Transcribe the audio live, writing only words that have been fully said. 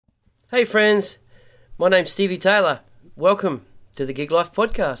Hey friends, my name's Stevie Taylor. Welcome to the Gig Life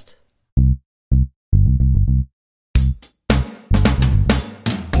Podcast.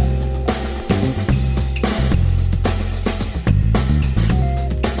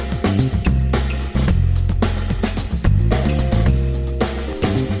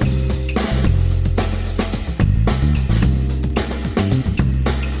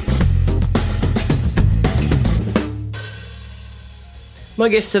 My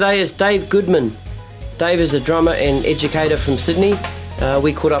guest today is Dave Goodman. Dave is a drummer and educator from Sydney.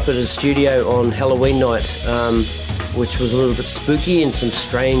 We caught up at his studio on Halloween night, which was a little bit spooky and some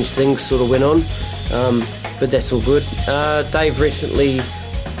strange things sort of went on, but that's all good. Dave recently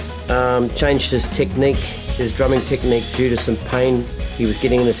changed his technique, his drumming technique, due to some pain he was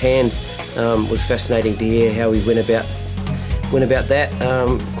getting in his hand. It was fascinating to hear how he went about that.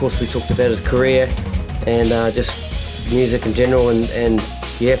 Of course, we talked about his career and just music in general and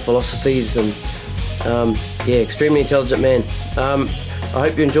philosophies and extremely intelligent man. I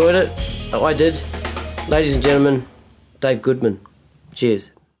hope you enjoyed it. I did. Ladies and gentlemen, Dave Goodman.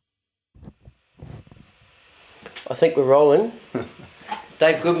 Cheers. I think we're rolling.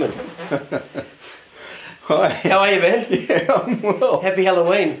 Dave Goodman. Hi. How are you, man? Yeah, I'm well. Happy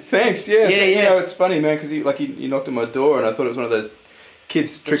Halloween. Thanks. Yeah. Yeah. You know, it's funny, man, because you knocked on my door and I thought it was one of those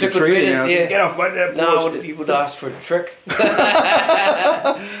kids trick or treating. I was like, get off my porch. No, I wanted people to ask for a trick.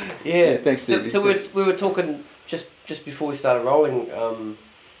 Yeah, thanks, Steve. So we were talking just before we started rolling,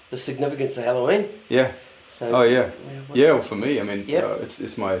 the significance of Halloween. Yeah. So, oh yeah. Well, for me, I mean,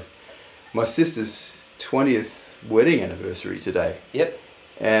 it's my sister's 20th wedding anniversary today. Yep.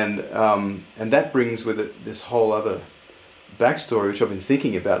 And that brings with it this whole other backstory, which I've been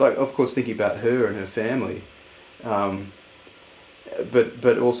thinking about. Like, of course, thinking about her and her family.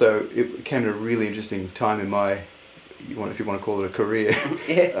 But also it came at a really interesting time in my, if you want to call it a career.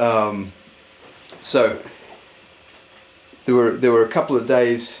 Yeah. So there were a couple of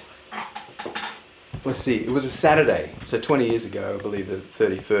days. Let's see. It was a Saturday. So 20 years ago, I believe the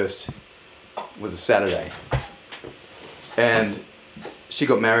 31st was a Saturday, and she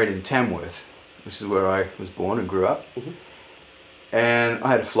got married in Tamworth, which is where I was born and grew up. Mm-hmm. And I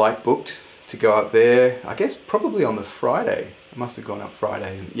had a flight booked to go up there. I guess probably on the Friday. I must have gone up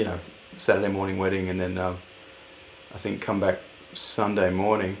Friday, and Saturday morning wedding, and then I think come back Sunday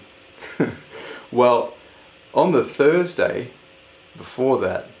morning. Well, on the Thursday before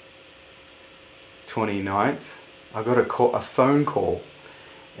that, 29th, I got a phone call,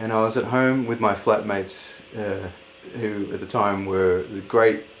 and I was at home with my flatmates, who at the time were the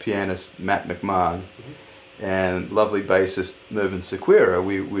great pianist Matt McMahon. Mm-hmm. And lovely bassist Mervyn Sequeira.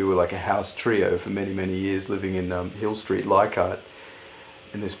 We were like a house trio for many, many years, living in Hill Street, Leichhardt,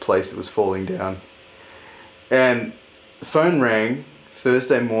 in this place that was falling down. And the phone rang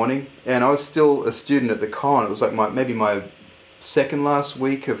Thursday morning, and I was still a student at the con. It was like maybe my second last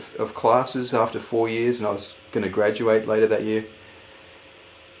week of classes after 4 years, and I was going to graduate later that year.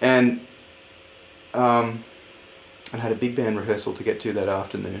 And I had a big band rehearsal to get to that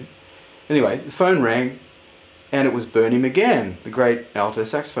afternoon. Anyway, the phone rang. And it was Bernie McGann, the great alto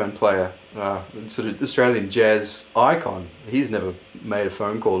saxophone player, sort of Australian jazz icon. He's never made a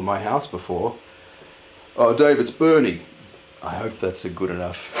phone call to my house before. Oh, Dave, it's Bernie. I hope that's a good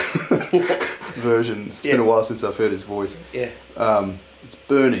enough version. It's been a while since I've heard his voice. Yeah. It's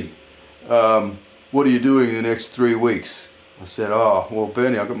Bernie. What are you doing in the next 3 weeks? I said, oh, well,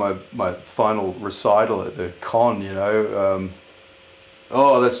 Bernie, I've got my final recital at the con,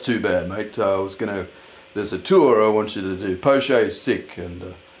 oh, that's too bad, mate. There's a tour I want you to do. Pochet's sick, and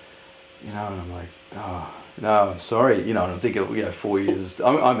and I'm like, oh no, I'm sorry, and I'm thinking, 4 years.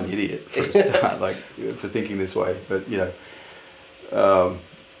 I'm an idiot for a start, like for thinking this way. But I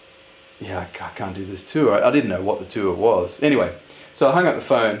can't do this tour. I didn't know what the tour was. Anyway, so I hung up the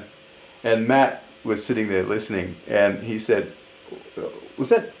phone, and Matt was sitting there listening, and he said, "Was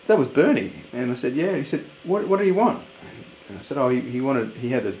that was Bernie?" And I said, "Yeah." And he said, "What do you want?" And I said, "Oh,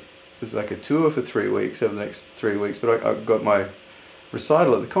 there's like a tour for 3 weeks, over the next 3 weeks, but I got my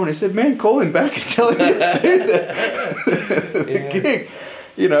recital at the con." He said, "Man, call him back and tell him to do the gig.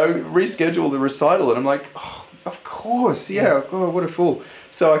 Reschedule the recital." And I'm like, "Oh, of course, yeah. Oh, what a fool."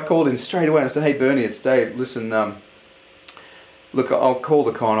 So I called him straight away and I said, "Hey, Bernie, it's Dave. Listen, look, I'll call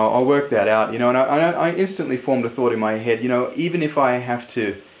the con. I'll work that out." And I instantly formed a thought in my head. Even if I have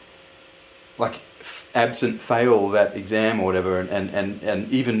to, absent fail that exam or whatever, and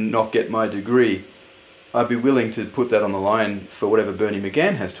even not get my degree, I'd be willing to put that on the line for whatever Bernie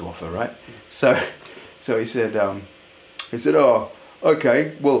McGann has to offer, right? So he said, "Oh,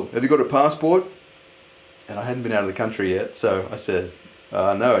 okay. Well, have you got a passport?" And I hadn't been out of the country yet, so I said,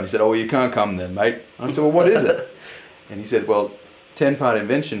 No. And he said, oh, well, you can't come then, mate. And I said, well, what is it? And he said, well, 10 Part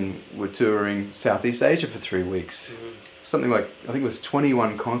Invention were touring Southeast Asia for 3 weeks. Mm-hmm. Something like, I think it was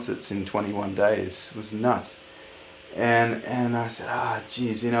 21 concerts in 21 days. It was nuts. And I said,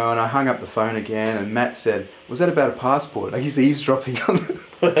 geez, and I hung up the phone again, and Matt said, was that about a passport? Like he's eavesdropping on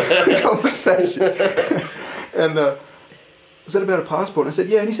the conversation. And was that about a passport? And I said,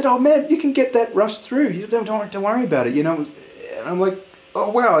 yeah. And he said, oh man, you can get that rushed through. You don't worry about it, And I'm like, oh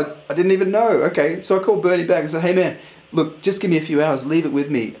wow, I didn't even know. Okay, so I called Bernie back and said, hey man, look, just give me a few hours, leave it with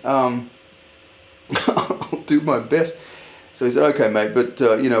me. I'll do my best. So he said, okay mate, but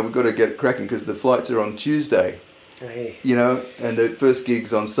we've got to get it cracking because the flights are on Tuesday. Hey. And the first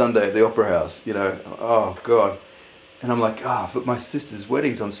gig's on Sunday at the Opera House, oh God. And I'm like, but my sister's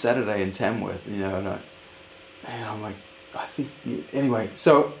wedding's on Saturday in Tamworth, and I'm like, I think, anyway,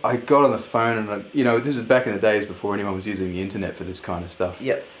 so I got on the phone and, this is back in the days before anyone was using the internet for this kind of stuff.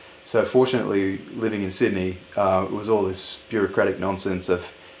 Yep. So fortunately, living in Sydney, it was all this bureaucratic nonsense of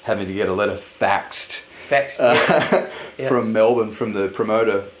having to get a letter faxed. From Melbourne, from the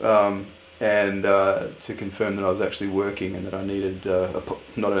promoter, and to confirm that I was actually working and that I needed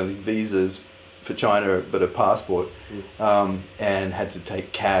not only visas for China but a passport, and had to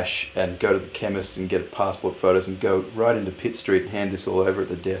take cash and go to the chemist and get passport photos and go right into Pitt Street and hand this all over at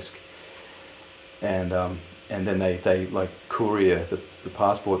the desk, and then they like courier the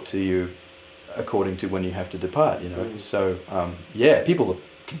passport to you according to when you have to depart, So people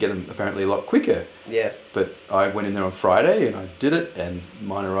can get them apparently a lot quicker. Yeah. But I went in there on Friday and I did it, and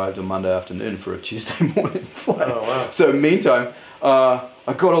mine arrived on Monday afternoon for a Tuesday morning flight. Oh, wow. So meantime, I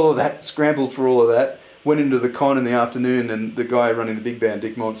got all of that, scrambled for all of that, went into the con in the afternoon, and the guy running the big band,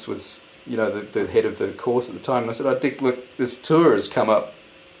 Dick Montz, was, the head of the course at the time. And I said, Dick, look, this tour has come up.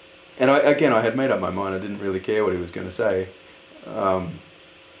 And I had made up my mind. I didn't really care what he was going to say. I'm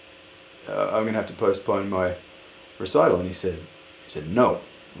going to have to postpone my recital. And he said, no.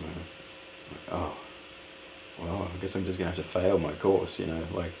 Oh, well, I guess I'm just going to have to fail my course, you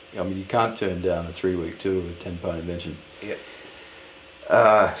can't turn down a 3-week tour with 10 Part Invention. Yeah.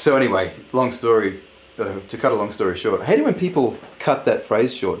 So anyway, long story, to cut a long story short, I hate it when people cut that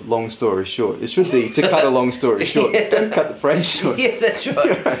phrase short, long story short. It should be to cut a long story short. Yeah. Don't cut the phrase short. Yeah, that's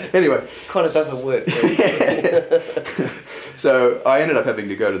right. Anyway. Kind of doesn't work. So I ended up having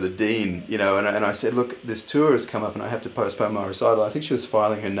to go to the dean, and I said, look, this tour has come up and I have to postpone my recital. I think she was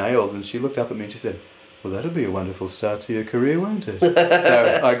filing her nails, and she looked up at me and she said, well, that'll be a wonderful start to your career, won't it?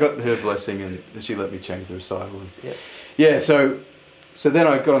 So I got her blessing, and she let me change the recital. And so then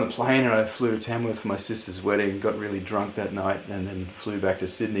I got on the plane and I flew to Tamworth for my sister's wedding, got really drunk that night, and then flew back to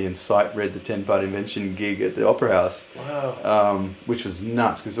Sydney and sight read the 10 Part Invention gig at the Opera House. Wow. Which was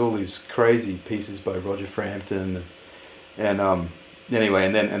nuts, because all these crazy pieces by Roger Frampton, and anyway,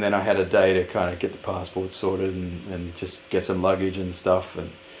 and then I had a day to kind of get the passport sorted and just get some luggage and stuff,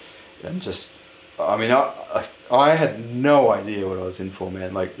 and just, I had no idea what I was in for,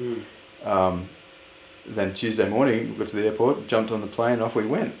 man. Then Tuesday morning, we got to the airport, jumped on the plane, off we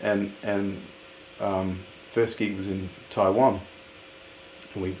went, and first gig was in Taiwan.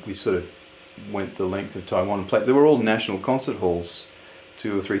 And we sort of went the length of Taiwan and played. They were all national concert halls,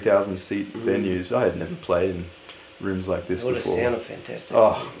 2,000 or 3,000 seat venues. I had never played in rooms like this before. It sounded fantastic.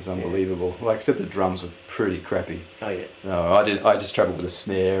 Oh, it was unbelievable. Yeah. Except the drums were pretty crappy. Oh yeah. No, I just travelled with a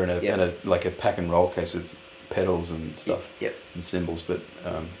snare and a pack and roll case with pedals and stuff. Yep. And cymbals, but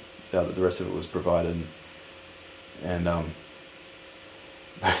the rest of it was provided, and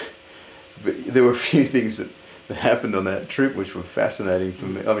but there were a few things that happened on that trip which were fascinating for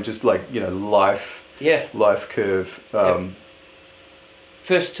me. I mean, just like, life curve.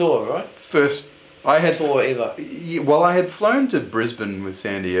 First tour, right? I had tour ever. Well, I had flown to Brisbane with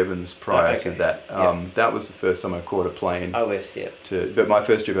Sandy Evans prior to that. That was the first time I caught a plane. Oh yes, yeah. But my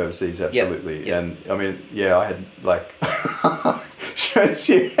first trip overseas, absolutely. Yep. And I mean, I had shows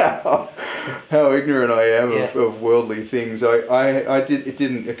you how ignorant I am of worldly things. It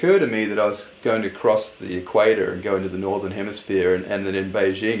didn't occur to me that I was going to cross the equator and go into the northern hemisphere, and then in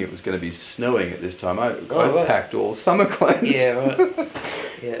Beijing it was going to be snowing at this time. I packed all summer clothes. Yeah, right.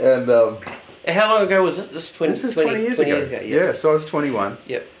 Yeah. And how long ago was this? This is 20 years ago. Yeah, so I was 21.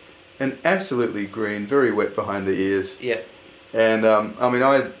 Yep. And absolutely green, very wet behind the ears. Yeah. And I mean,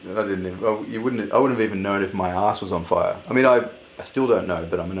 I wouldn't have even known if my ass was on fire. I mean, I still don't know,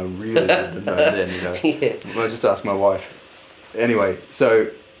 but I mean, I really wouldn't have known then, Yeah. I just asked my wife. Anyway,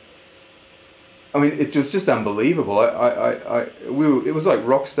 so I mean, it was just unbelievable. It was like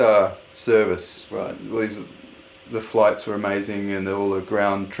rock star service, right? The flights were amazing, and all the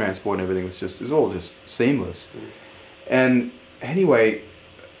ground transport and everything was all just seamless. And anyway,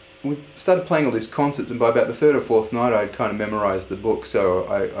 we started playing all these concerts, and by about the third or fourth night, I'd kind of memorized the book, so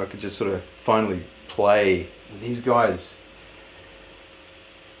I could just sort of finally play with these guys.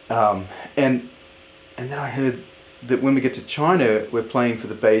 And then I heard that when we get to China, we're playing for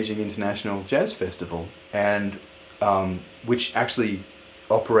the Beijing International Jazz Festival, and which actually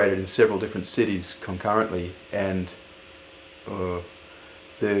operated in several different cities concurrently, and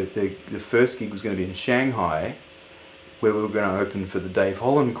the first gig was going to be in Shanghai, where we were going to open for the Dave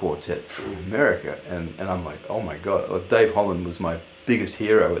Holland Quartet from America, and I'm like, oh my god, Dave Holland was my biggest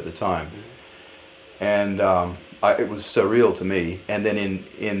hero at the time, and it was surreal to me. And then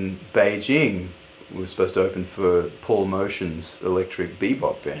in Beijing, we were supposed to open for Paul Motion's electric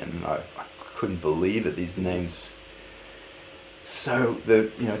bebop band, and I couldn't believe it, these names. So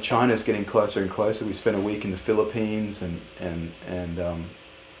China's getting closer and closer. We spent a week in the Philippines, and then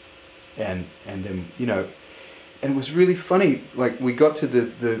and it was really funny. Like, we got to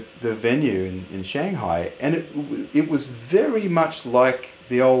the venue in Shanghai, and it was very much like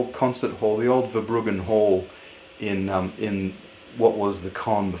the old concert hall, the old Verbruggen Hall in what was the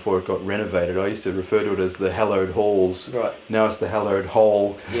Con before it got renovated. I used to refer to it as the hallowed halls. Right. Now it's the hallowed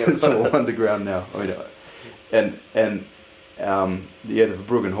hole. Yep. It's all underground now. I mean, the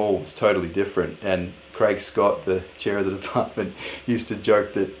Verbruggen Hall was totally different. And Craig Scott, the chair of the department, used to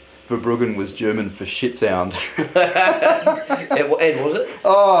joke that Verbruggen was German for shit sound. Ed, was it?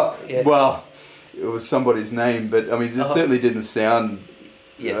 Oh, yeah. Well, it was somebody's name, but I mean, it certainly didn't sound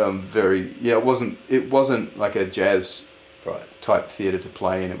very. Yeah, it wasn't like a jazz type theatre to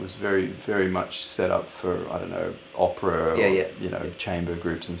play in. It was very, very much set up for, I don't know, opera or chamber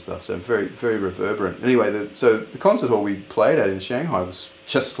groups and stuff. So very, very reverberant. Anyway, so the concert hall we played at in Shanghai was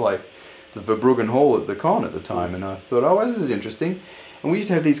just like the Verbruggen Hall at the Con at the time, and I thought, oh, well, this is interesting. And we used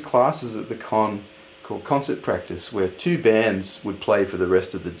to have these classes at the Con called concert practice, where two bands would play for the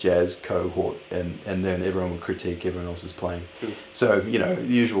rest of the jazz cohort, and then everyone would critique everyone else's playing. So, the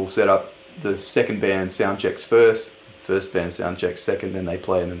usual setup, the second band sound checks first band sound checks second, then they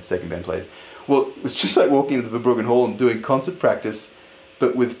play, and then the second band plays. Well, it was just like walking into the Verbruggen Hall and doing concert practice,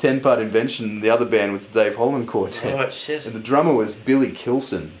 but with 10-part invention. The other band was the Dave Holland Quartet. Oh, shit. And the drummer was Billy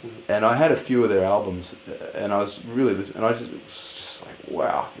Kilson, and I had a few of their albums, and I was really listening, and it was just like,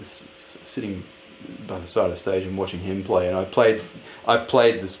 wow, this sitting by the side of the stage and watching him play. And we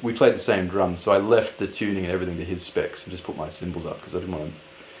played the same drums, so I left the tuning and everything to his specs and just put my cymbals up because I didn't want to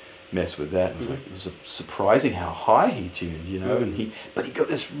mess with that. It was like, it was surprising how high he tuned, but he got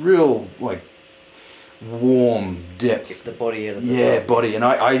this real like warm depth. Get the body out of the body, and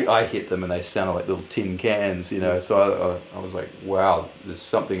I hit them and they sounded like little tin cans, so I was like, wow, there's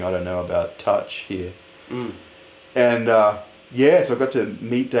something I don't know about touch here. And so I got to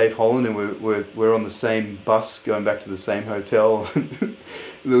meet Dave Holland, and we're on the same bus going back to the same hotel.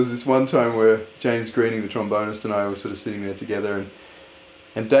 There was this one time where James Greening, the trombonist, and I were sort of sitting there together,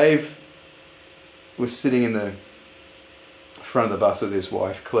 and Dave was sitting in the front of the bus with his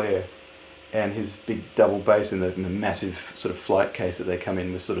wife Claire, and his big double bass in the massive sort of flight case that they come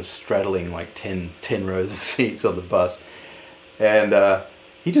in was sort of straddling like 10 rows of seats on the bus. And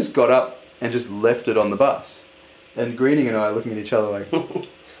he just got up and just left it on the bus. And Greening and I are looking at each other like,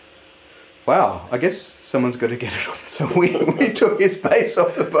 wow, I guess someone's got to get it on. So we took his bass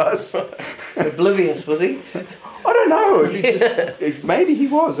off the bus. Oblivious, was he? I don't know. Maybe he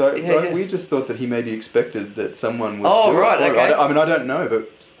was. We just thought that he maybe expected that someone would do it. Okay. I don't know,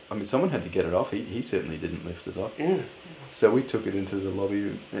 but someone had to get it off. He certainly didn't lift it off. Yeah. So we took it into the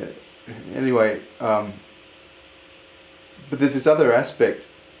lobby. Anyway, but there's this other aspect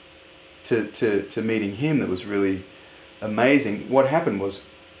to meeting him that was really amazing. What happened was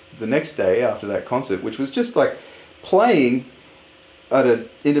the next day after that concert, which was just like playing at an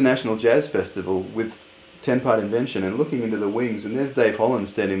international jazz festival with 10-part invention, and looking into the wings, and there's Dave Holland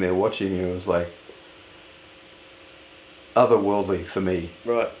standing there watching you. It was like otherworldly for me.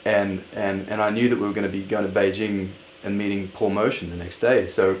 Right. And I knew that we were going to Beijing and meeting Paul Motion the next day.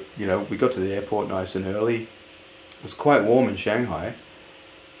 So, we got to the airport nice and early. It was quite warm in Shanghai.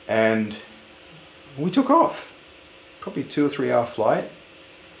 And we took off. Probably 2 or 3 hour flight.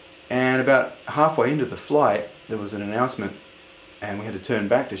 And about halfway into the flight, there was an announcement, and we had to turn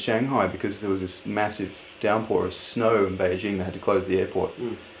back to Shanghai because there was this massive downpour of snow in Beijing. They had to close the airport.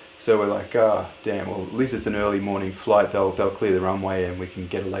 So we're like, damn, well, at least it's an early morning flight. They'll clear the runway and we can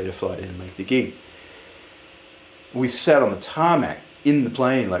get a later flight in and make the gig. We sat on the tarmac in the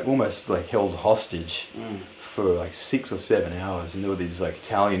plane, like almost like held hostage for like 6 or 7 hours. And there were these like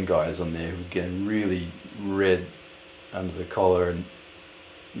Italian guys on there who were getting really red under the collar.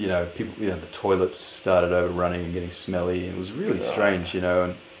 you know, people, you know, the toilets started overrunning and getting smelly, and it was really strange, you know.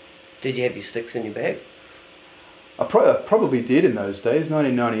 And did you have your sticks in your bag? I probably did in those days,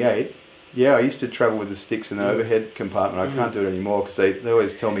 1998. Yeah, I used to travel with the sticks in the overhead compartment. I can't do it anymore because they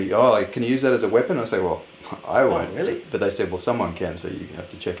always tell me, oh, can you use that as a weapon? I say, well, I won't. Oh, really? But they said, well, someone can, so you have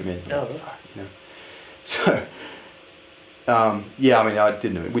to check them in. Oh, like, fuck, you know. So, yeah, I mean, I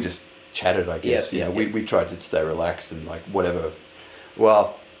didn't. We just chatted, I guess. Yeah, we tried to stay relaxed and like whatever.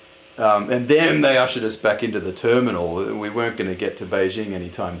 Well, and then they ushered us back into the terminal. We weren't going to get to Beijing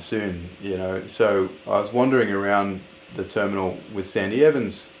anytime soon, you know. So I was wandering around the terminal with Sandy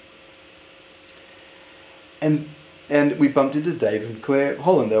Evans. And we bumped into Dave and Claire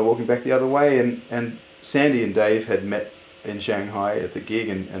Holland. They were walking back the other way, and Sandy and Dave had met in Shanghai at the gig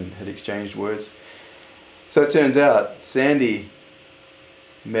and had exchanged words. So it turns out Sandy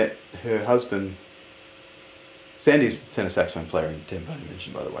met her husband. Sandy's the tenor saxophone player in Ten Pony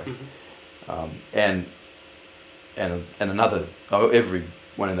Dimension, by the way. And another,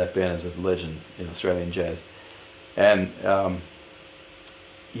 everyone in that band is a legend in Australian jazz. And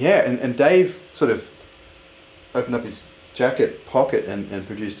and Dave sort of opened up his jacket pocket and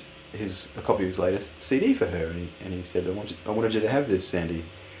produced a copy of his latest CD for her, and he said, I wanted you to have this, Sandy.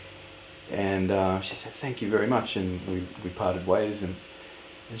 And she said, thank you very much, and we parted ways, and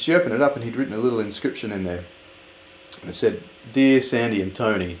she opened it up, and he'd written a little inscription in there, and it said, Dear Sandy and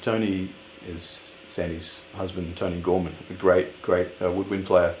Tony. Tony is Sandy's husband, Tony Gorman, a great woodwind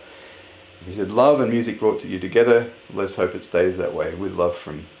player. He said, love and music brought you together, let's hope it stays that way, with love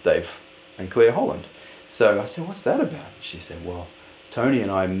from Dave and Claire Holland. So I said, what's that about? She said, well, Tony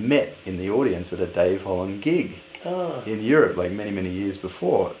and I met in the audience at a Dave Holland gig in Europe, like many, many years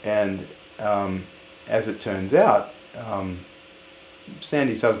before. And as it turns out,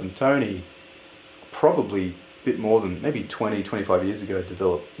 Sandy's husband, Tony, probably a bit more than maybe 20, 25 years ago,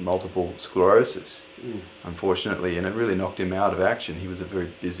 developed multiple sclerosis, unfortunately, and it really knocked him out of action. He was a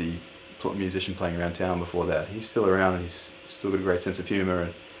very busy musician playing around town before that. He's still around, and he's still got a great sense of humour.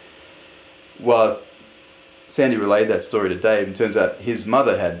 And well, Sandy relayed that story to Dave, and turns out his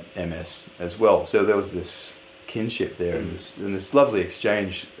mother had MS as well. So there was this kinship there, and this lovely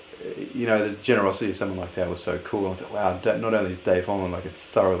exchange. You know, the generosity of someone like that was so cool. I thought, wow, not only is Dave Holland like a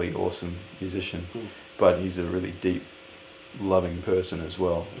thoroughly awesome musician, but he's a really deep, loving person as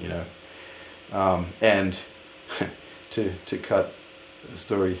well. You know, and to cut the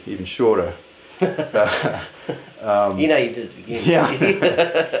story even shorter. You know, you did it again.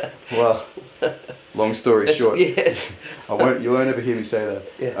 Yeah. Well, long story short. Yeah. You'll never hear me say that.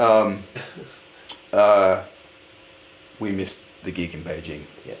 Yeah. We missed the gig in Beijing.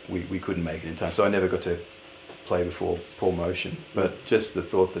 Yeah. We couldn't make it in time, so I never got to play before Paul Motion. But just the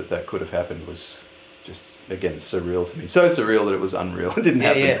thought that could have happened was just, again, surreal to me. So surreal that it was unreal. It didn't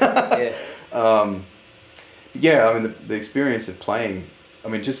happen. Yeah. I mean, the experience of playing, I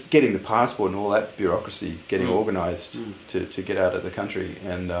mean, just getting the passport and all that bureaucracy, getting organised to get out of the country,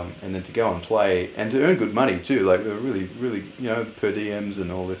 and then to go and play and to earn good money too. Like, there were really, you know, per diems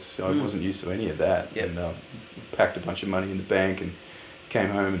and all this. I wasn't used to any of that. Yep. And packed a bunch of money in the bank and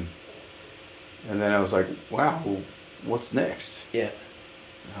came home, and then I was like, wow, well, what's next? Yeah.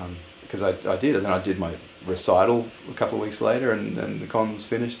 Because I did, and then I did my recital a couple of weeks later, and then the con was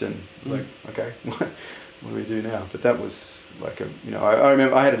finished, and I was like, okay, what do we do now? But that was like I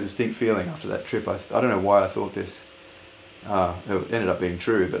remember I had a distinct feeling after that trip. I don't know why I thought this. It ended up being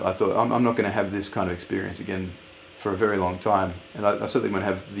true, but I thought I'm not going to have this kind of experience again for a very long time, and I certainly won't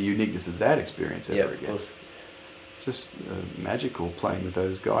have the uniqueness of that experience ever again. Of course. Just magical playing with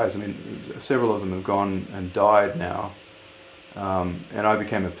those guys. I mean, several of them have gone and died now, and I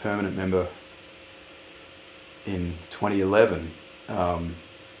became a permanent member in 2011.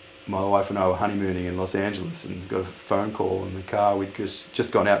 My wife and I were honeymooning in Los Angeles and got a phone call in the car. We'd just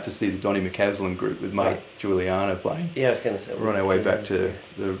gone out to see the Donny McCaslin group with Mike Giuliano playing. Yeah, I was going to say. We're on our way back to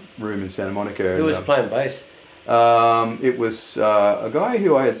the room in Santa Monica. Who was playing bass? It was a guy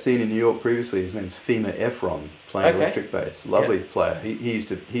who I had seen in New York previously. His name's Fema Efron, playing electric bass. Lovely player.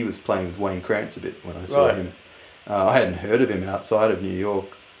 He was playing with Wayne Krantz a bit when I saw him. I hadn't heard of him outside of New York,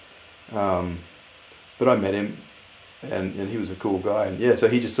 but I met him, and he was a cool guy. And so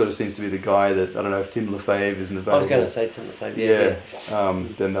he just sort of seems to be the guy that, I don't know if Tim Lefebvre isn't available. I was going to say Tim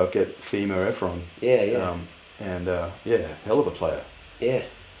Lefebvre. Then they'll get Fema Efron. Hell of a player. Yeah.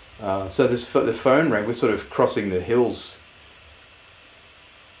 So the phone rang. We're sort of crossing the hills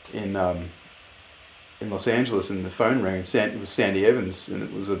in Los Angeles, and the phone rang. It was Sandy Evans, and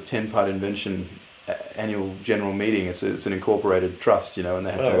it was a 10-part invention annual general meeting. It's an incorporated trust, and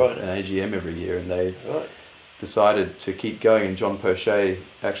they have to have an AGM every year, and decided to keep going, and John Pochet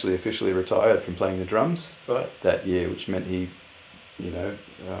actually officially retired from playing the drums that year, which meant he,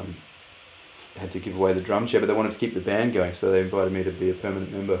 had to give away the drum chair, but they wanted to keep the band going, so they invited me to be a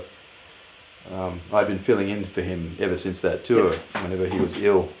permanent member. I'd been filling in for him ever since that tour, whenever he was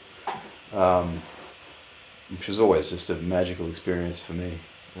ill, which was always just a magical experience for me.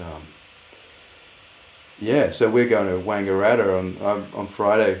 So we're going to Wangaratta on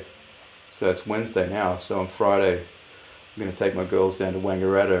Friday, so it's Wednesday now, so on Friday I'm going to take my girls down to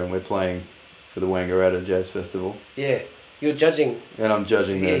Wangaratta, and we're playing for the Wangaratta Jazz Festival. Yeah. You're judging. And I'm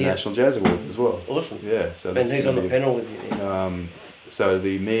judging the National Jazz Awards as well. Awesome. Yeah. So and who's on the panel with you? So it'll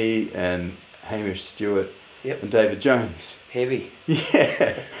be me and Hamish Stewart and David Jones. Heavy.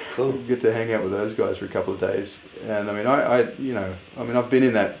 Yeah. Cool. We'll get to hang out with those guys for a couple of days. And I mean, I've been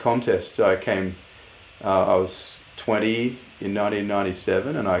in that contest. I was 20 in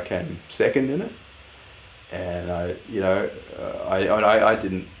 1997, and I came second in it. And I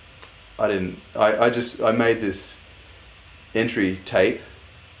made this entry tape,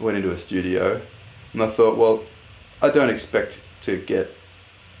 went into a studio, and I thought, well, I don't expect to get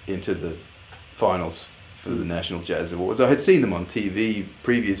into the finals for the National Jazz Awards. I had seen them on TV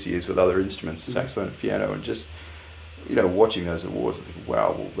previous years with other instruments, saxophone and piano, and just, watching those awards, I think,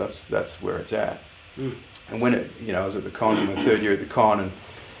 wow, well, that's where it's at. And when I was at the con, in my third year at the con, and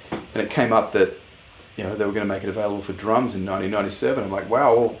it came up that, they were going to make it available for drums in 1997. I'm like,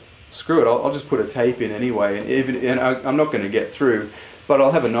 wow, well, screw it, I'll just put a tape in anyway, and I'm not going to get through, but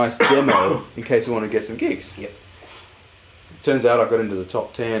I'll have a nice demo in case I want to get some gigs. Yep. Turns out I got into the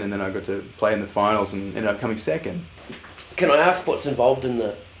top 10, and then I got to play in the finals and ended up coming second. Can I ask what's involved in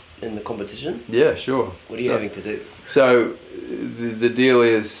the competition? Yeah, sure. What are you having to do? So the deal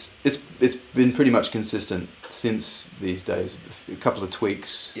is, it's been pretty much consistent since these days. A couple of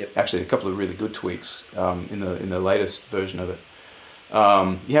tweaks, actually a couple of really good tweaks in the latest version of it.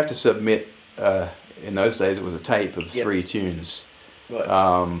 You have to submit, in those days it was a tape of 3 tunes.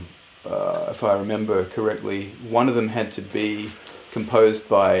 Right. If I remember correctly, one of them had to be composed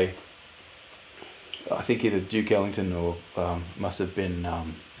by, I think either Duke Ellington or must have been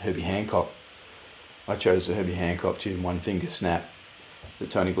Herbie Hancock. I chose the Herbie Hancock tune, One Finger Snap,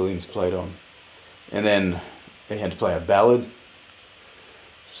 that Tony Williams played on. And then he had to play a ballad.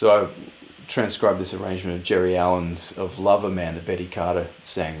 So I transcribed this arrangement of Jerry Allen's of Lover Man that Betty Carter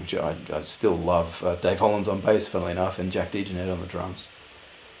sang, which I still love. Dave Holland's on bass, funnily enough, and Jack DeJohnette on the drums.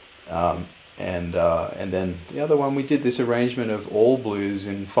 And then the other one, we did this arrangement of all blues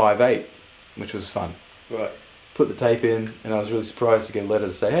in 5/8, which was fun. Right. Put the tape in, and I was really surprised to get a letter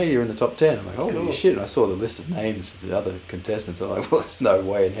to say, hey, you're in the top 10. I'm like, holy shit. And I saw the list of names of the other contestants. I'm like, well, there's no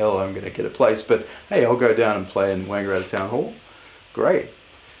way in hell I'm going to get a place. But hey, I'll go down and play in Wangaratta Town Hall. Great.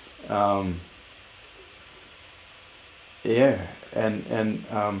 So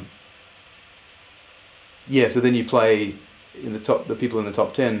then you play in the top. The people in the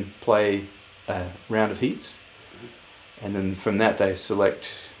top 10 play a round of heats, and then from that they select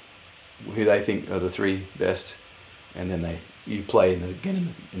who they think are the 3 best, and then you play in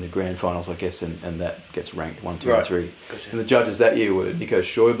the grand finals, I guess, and that gets ranked 1, 2, and 3. Gotcha. And the judges that year were Nico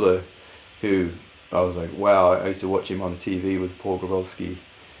Schäuble, who I was like, wow, I used to watch him on TV with Paul Grabowski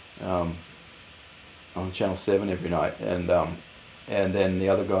on Channel 7 every night, and then the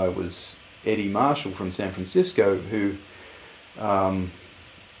other guy was Eddie Marshall from San Francisco, who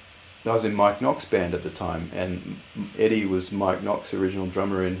I was in Mike Knox's band at the time, and Eddie was Mike Knox's original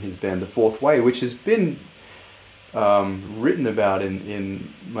drummer in his band The Fourth Way, which has been written about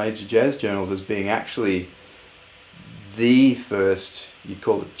in major jazz journals as being actually the first, you'd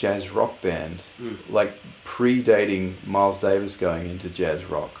call it, jazz rock band, like predating Miles Davis going into jazz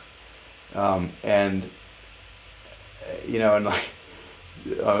rock. And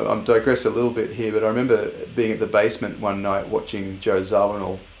I'm digress a little bit here, but I remember being at the basement one night watching Joe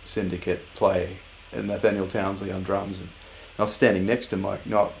Zawinul Syndicate play and Nathaniel Townsley on drums, and I was standing next to Mike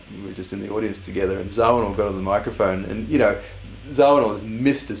Knock. We were just in the audience together, and Zawinul got on the microphone, and Zawinul was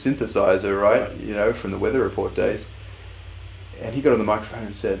Mr. Synthesizer, right? From the Weather Report days, and he got on the microphone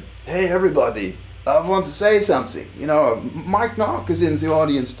and said, "Hey everybody, I want to say something. Mike Knock is in the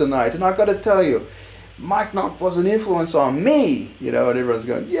audience tonight, and I got to tell you, Mike Knock was an influence on me." And everyone's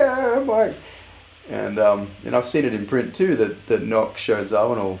going, "Yeah, Mike." And I've seen it in print too, that Knock showed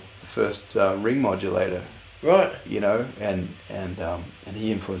Zawinul the first ring modulator. Right. And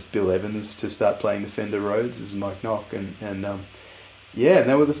he influenced Bill Evans to start playing the Fender Rhodes as Mike Knock, and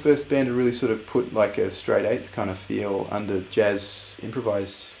they were the first band to really sort of put like a straight eighth kind of feel under jazz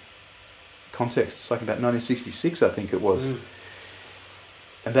improvised context. It's like about 1966, I think it was.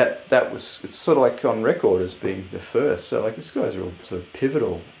 and that was, it's sort of like on record as being the first. So like this guy's real sort of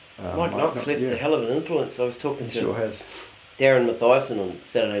pivotal. Mike Knox left a hell of an influence. I was talking to sure has. Darren Mathiasen on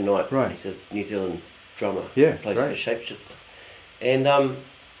Saturday night. Right. He's a New Zealand drummer. Yeah, Plays right. for Shapeshifter. And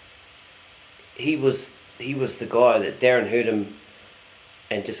he was the guy that Darren heard him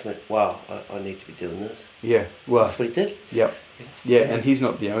and just went, wow, I need to be doing this. Yeah, well, that's what he did. Yep. Yeah, and he's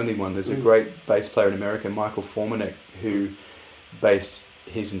not the only one. There's a great bass player in America, Michael Formanek, who based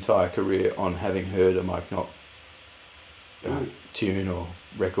his entire career on having heard a Mike Knox tune or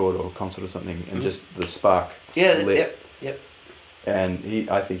record or concert or something, and just the spark lit. Yep. And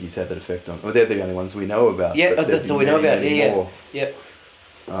I think he's had that effect on. Well, they're the only ones we know about. Yeah, that's all we know about. Yeah.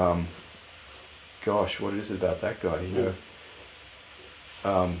 Gosh, what is it about that guy? You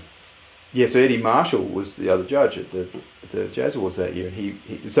know. So Eddie Marshall was the other judge at the Jazz Awards that year. He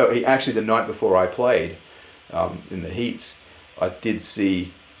actually, the night before I played in the heats, I did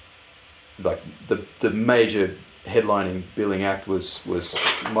see like the major headlining billing act was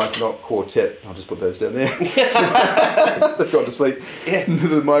Mike Knock Quartet. I'll just put those down there. They've gone to sleep. Yeah.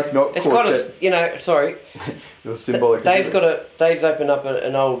 The Mike Knock Quartet. Kind of, sorry. It was symbolic. Dave's opened up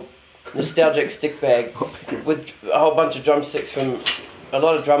an old nostalgic stick bag with a whole bunch of drumsticks from a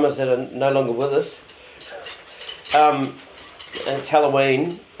lot of drummers that are no longer with us. And it's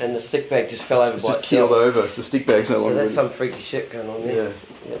Halloween, and the stick bag just fell over by itself. It's just keeled over. The stick bag's no longer. So that's some freaky shit going on there.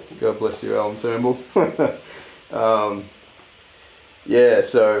 Yeah. God bless you, Alan Turnbull. So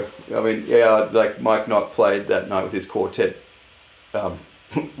I mean, like Mike Knock played that night with his quartet,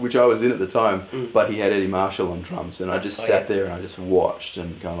 which I was in at the time, but he had Eddie Marshall on drums, and I just sat there and I just watched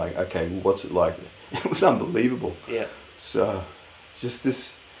and kind of like, okay, what's it like? It was unbelievable. Yeah. So, just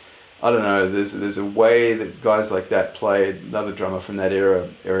this, I don't know. There's a way that guys like that played. Another drummer from that era,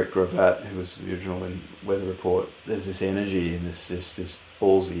 Eric Gravatt, who was the original in Weather Report. There's this energy and this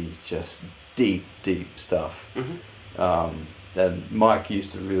ballsy, just deep stuff. And Mike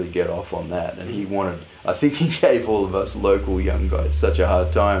used to really get off on that, and I think he gave all of us local young guys such a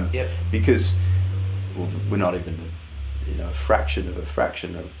hard time, because we're not even a fraction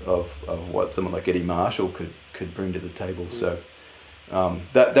of what someone like Eddie Marshall could bring to the table. So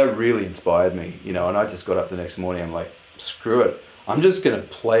that really inspired me, and I just got up the next morning, I'm like, screw it, I'm just going to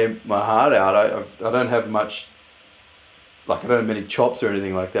play my heart out. I don't have much, like I don't have many chops or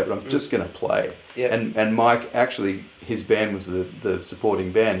anything like that, but I'm just going to play. Yeah. And Mike, actually, his band was the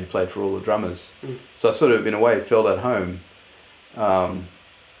supporting band. He played for all the drummers. So I sort of, in a way, felt at home. And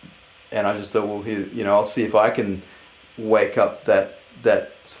I just thought, well, here, I'll see if I can wake up that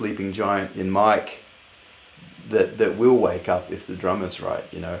sleeping giant in Mike that will wake up if the drummer's right,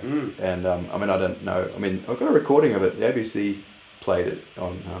 And I mean, I don't know. I mean, I've got a recording of it. The ABC played it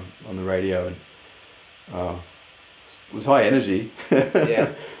on the radio, and it was high energy.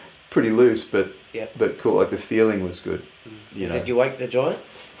 Yeah. Pretty loose, but cool. Like the feeling was good. Did you wake the giant?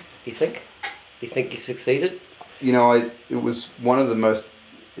 You think? You think you succeeded? It was one of the most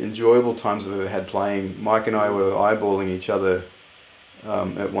enjoyable times I've ever had playing. Mike and I were eyeballing each other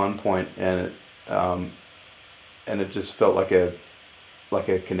at one point, and it just felt like a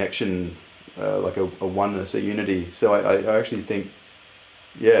connection, like a oneness, a unity. So I actually think,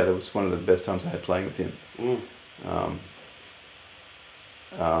 that was one of the best times I had playing with him.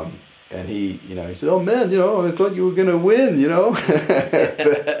 And he said, "Oh man, I thought you were gonna win,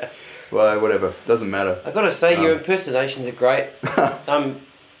 But, well, whatever, doesn't matter." I gotta say, your impersonations are great.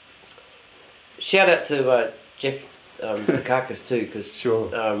 Shout out to Jeff Dukakis too, because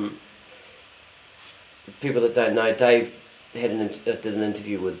people that don't know, Dave did an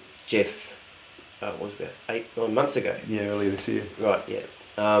interview with Jeff. It was about 8-9 months ago. Yeah, earlier this year. Right, yeah.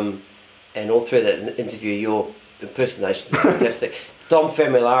 And all through that interview, your impersonations are fantastic. Dom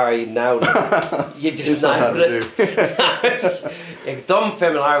Famulari nailed it. You just nailed it. Dom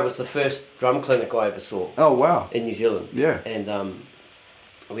Famulari was the first drum clinic I ever saw. Oh wow! In New Zealand. Yeah. And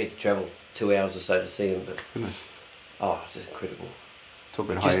we had to travel 2 hours or so to see him, but goodness. Oh, it was incredible.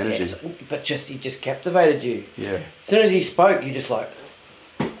 Talking high energy. But he just captivated you. Yeah. As soon as he spoke, you just like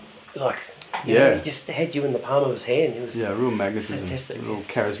he just had you in the palm of his hand. It was real magnetism. Fantastic. Real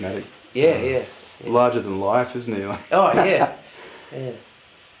charismatic. Yeah. Larger than life, isn't he? Oh yeah. Yeah.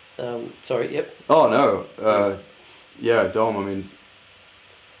 Sorry. Yep. Oh no. Dom. I mean.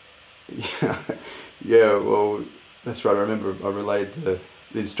 Well, that's right. I remember I relayed the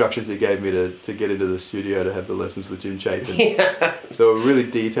instructions he gave me to get into the studio to have the lessons with Jim Chapin. They were really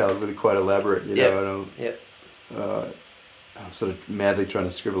detailed, really quite elaborate. And I'm sort of madly trying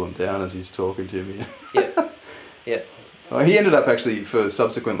to scribble them down as he's talking to me. Yeah. He ended up actually, for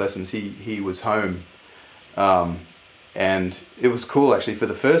subsequent lessons, he was home. and it was cool actually for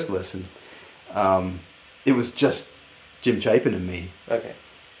the first lesson. It was just Jim Chapin and me. Okay.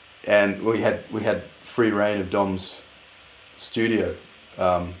 And we had free reign of Dom's studio,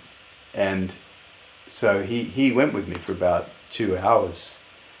 and so he went with me for about 2 hours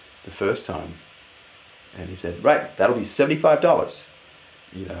the first time, and he said, right, that'll be $75.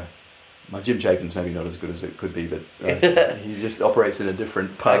 You know, my Jim Chapin's maybe not as good as it could be, but he just operates in a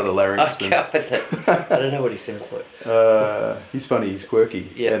different part of the larynx. I don't know what he sounds like. He's funny, he's quirky,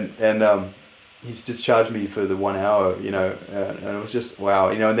 yeah. and he's just charged me for the 1 hour, you know, and it was just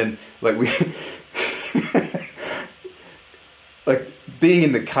wow, you know. And then like we, like being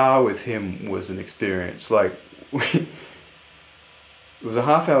in the car with him was an experience. Like it was a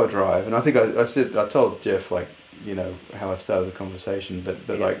half-hour drive, and I think I told Jeff, like, you know, how I started the conversation, but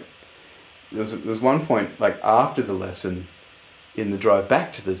yeah. like there was one point like after the lesson in the drive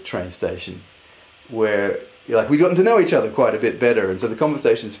back to the train station where like we'd gotten to know each other quite a bit better, and so the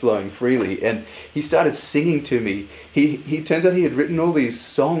conversation's flowing freely, and he started singing to me. He turns out he had written all these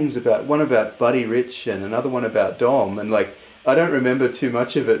songs, one about Buddy Rich and another one about Dom, and like I don't remember too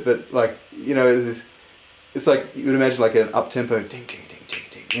much of it, but like, you know, it's like you would imagine like an up-tempo ding ding ding ding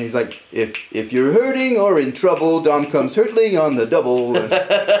ding, and he's like, if you're hurting or in trouble, Dom comes hurtling on the double.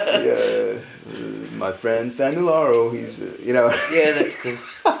 And, my friend Famularo, he's you know. Yeah, that's cool.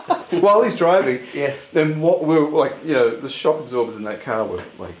 While he's driving, yeah. Then what we're like, you know, the shock absorbers in that car were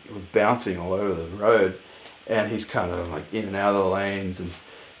bouncing all over the road, and he's kind of like in and out of the lanes, and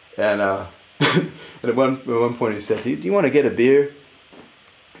and at one point he said, "Do you want to get a beer?"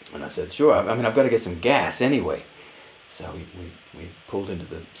 And I said, "Sure. I mean, I've got to get some gas anyway." So we pulled into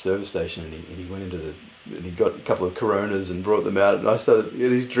the service station, and he went into and he got a couple of Coronas and brought them out, and I started.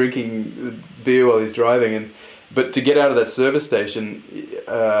 He's drinking beer while he's driving, but to get out of that service station,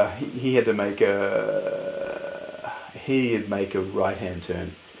 he had to make a right-hand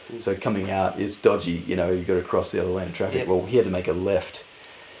turn. So coming out, it's dodgy. You know, you've got to cross the other lane of traffic. Yep. Well, he had to make a left.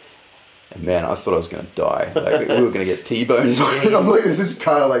 And man, I thought I was going to die. Like, we were going to get T-boned. I'm like, this is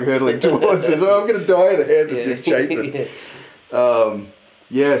kind of like hurtling towards us. Oh, I'm going to die in the hands of Jim Chapin.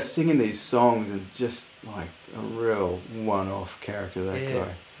 Yeah, singing these songs and just like a real one-off character, that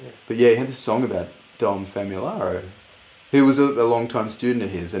guy. Yeah. But yeah, he had this song about Dom Famularo, who was a long-time student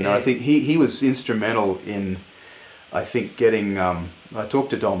of his, and I think he was instrumental in, I think, getting. I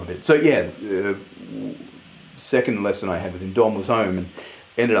talked to Dom a bit. So yeah, second lesson I had with him, Dom was home and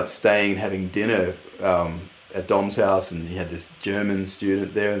ended up staying and having dinner at Dom's house, and he had this German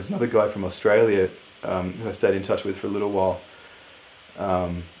student there. There's another guy from Australia who I stayed in touch with for a little while,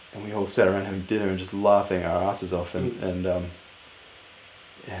 and we all sat around having dinner and just laughing our asses off, and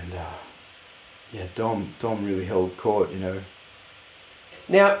yeah, Dom really held court, you know.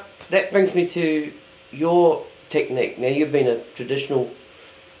 Now, that brings me to your technique. Now, you've been a traditional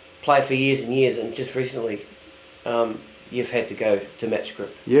player for years and years, and just recently you've had to go to match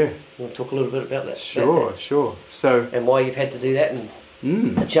grip. Yeah. You want to talk a little bit about that? Sure. So, and why you've had to do that,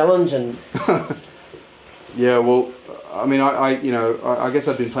 and a challenge, and... Yeah, well, I mean, I guess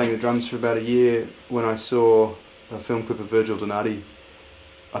I'd been playing the drums for about a year when I saw a film clip of Virgil Donati.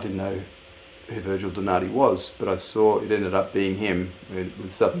 I didn't know who Virgil Donati was, but I saw it ended up being him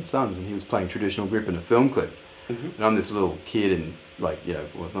with Southern Sons, and he was playing traditional grip in a film clip. Mm-hmm. And I'm this little kid in, like, you know,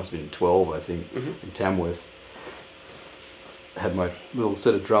 well, it must have been 12, I think, in Tamworth. Had my little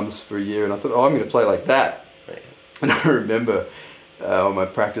set of drums for a year, and I thought, I'm going to play like that. Right. And I remember on my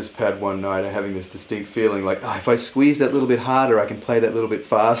practice pad one night having this distinct feeling like, if I squeeze that little bit harder, I can play that little bit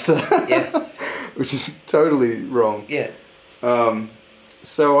faster. Yeah. Which is totally wrong. Yeah.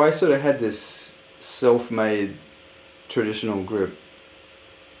 So I sort of had this self-made traditional grip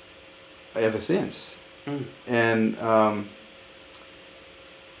ever since. And no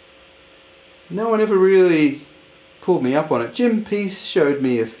one ever really pulled me up on it. Jim Peace showed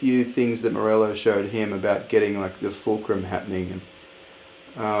me a few things that Morello showed him about getting like the fulcrum happening,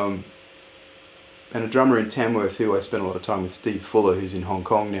 and a drummer in Tamworth who I spent a lot of time with, Steve Fuller, who's in Hong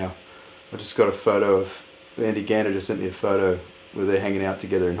Kong now. I just got a photo of Andy Gander, just sent me a photo where they're hanging out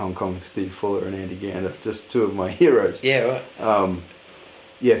together in Hong Kong, Steve Fuller and Andy Gander, just two of my heroes. Yeah, right.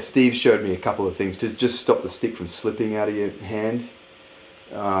 Yeah, Steve showed me a couple of things to just stop the stick from slipping out of your hand.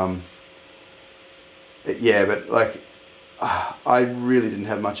 Yeah, but like, I really didn't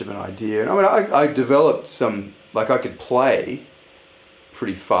have much of an idea. I mean, I developed some, like I could play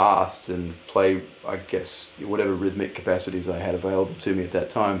pretty fast and play, I guess, whatever rhythmic capacities I had available to me at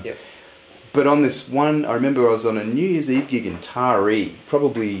that time. Yep. But on this one, I remember I was on a New Year's Eve gig in Taree,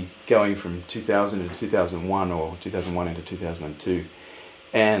 probably going from 2000 to 2001 or 2001 into 2002.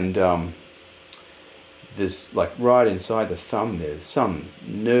 And this, like right inside the thumb there, some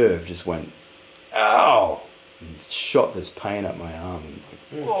nerve just went, ow, and shot this pain up my arm. And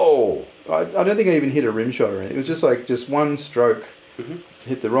like, whoa! I don't think I even hit a rim shot or anything. It was just like just one stroke,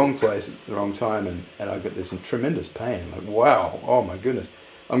 hit the wrong place at the wrong time, and I got this tremendous pain. I'm like, wow, oh my goodness,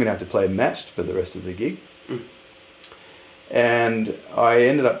 I'm gonna have to play matched for the rest of the gig. And I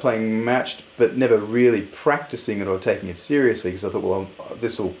ended up playing matched, but never really practicing it or taking it seriously, because I thought, well, I'll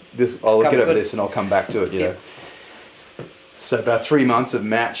get over this and I'll come back to it, you know. So about 3 months of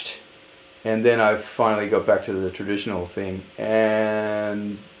matched, and then I finally got back to the traditional thing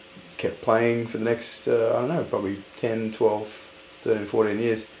and kept playing for the next, I don't know, probably 10, 12, 13, 14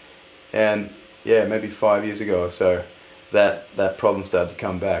 years. And yeah, maybe 5 years ago or so, that problem started to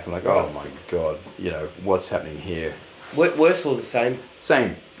come back. I'm like, oh my God, you know, what's happening here? Worse or the same?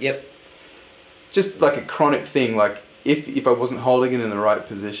 Same. Yep. Just like a chronic thing, like if I wasn't holding it in the right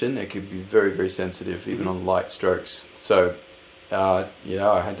position, it could be very, very sensitive, even on light strokes. So, you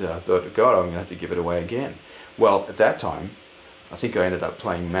know, I thought, God, I'm going to have to give it away again. Well, at that time, I think I ended up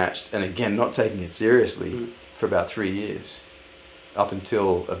playing matched, and again, not taking it seriously for about 3 years, up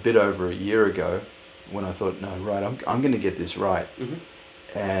until a bit over a year ago, when I thought, no, right, I'm going to get this right.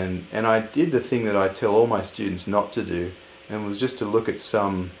 And I did the thing that I tell all my students not to do, and was just to look at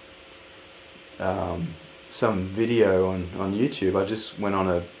some video on YouTube. I just went on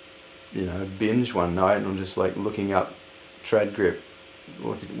a binge one night, and I'm just like looking up trad grip,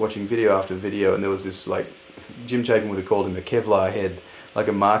 watching video after video, and there was this, like, Jim Chapin would have called him a Kevlar head, like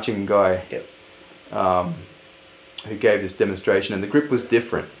a marching guy, who gave this demonstration, and the grip was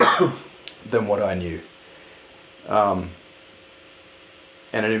different than what I knew.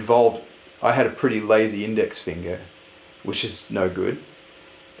 And it involved, I had a pretty lazy index finger, which is no good.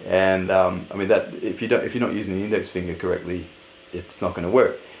 And I mean, that if you're not using the index finger correctly, it's not going to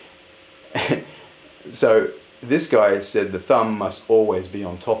work. So this guy said the thumb must always be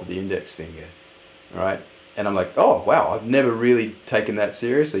on top of the index finger, right? And I'm like, oh wow, I've never really taken that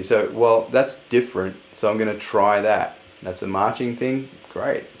seriously. So, well, that's different. So I'm going to try that. That's a marching thing,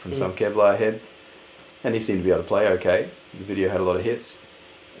 great, from some Kevlar head. And he seemed to be able to play okay. The video had a lot of hits.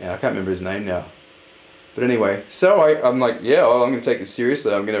 And I can't remember his name now. But anyway, so I'm like, yeah, well, I'm going to take this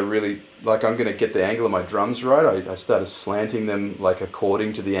seriously. I'm going to really, like, I'm going to get the angle of my drums right. I started slanting them, like,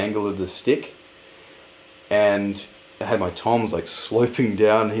 according to the angle of the stick. And I had my toms, like, sloping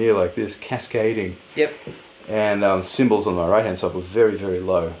down here like this, cascading. Yep. And cymbals on my right-hand side were very, very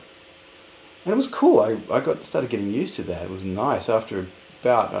low. And it was cool. I started getting used to that. It was nice. After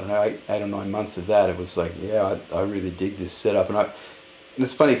about, I don't know, 8 or 9 months of that, it was like, yeah, I really dig this setup. And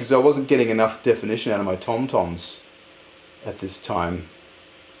it's funny because I wasn't getting enough definition out of my tom-toms at this time.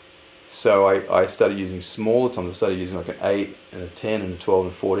 So I started using smaller toms. I started using like an 8 and a 10 and a 12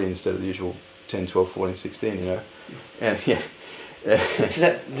 and a 14 instead of the usual 10, 12, 14, 16, you know. And yeah.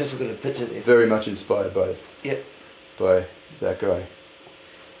 Just look at a picture there. Very much inspired by that guy.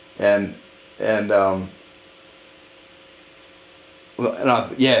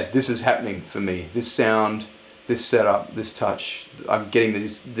 This is happening for me. This sound, this setup, this touch. I'm getting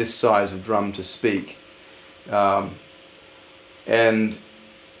this size of drum to speak, and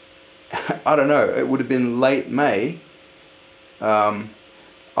I don't know. It would have been late May.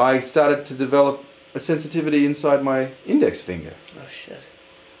 I started to develop a sensitivity inside my index finger. Oh shit!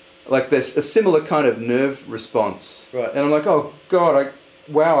 Like there's a similar kind of nerve response. Right. And I'm like, oh God,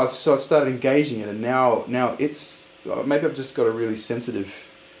 I've started engaging it, and now it's maybe I've just got a really sensitive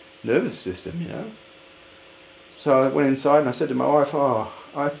nervous system, you know. So I went inside and I said to my wife, oh,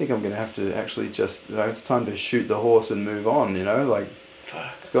 I think I'm going to have to actually just, it's time to shoot the horse and move on, you know, like,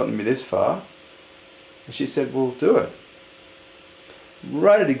 it's gotten me this far. And she said, well, do it.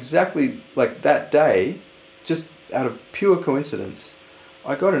 Right at exactly like that day, just out of pure coincidence,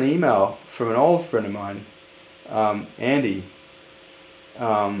 I got an email from an old friend of mine, Andy,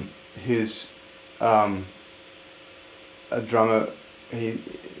 who's a drummer.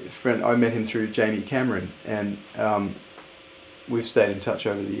 I met him through Jamie Cameron, and we've stayed in touch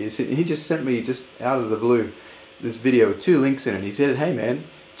over the years. He just sent me, just out of the blue, this video with 2 links in it. He said, hey man,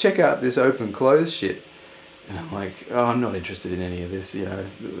 check out this open close shit. And I'm like, oh, I'm not interested in any of this, you know.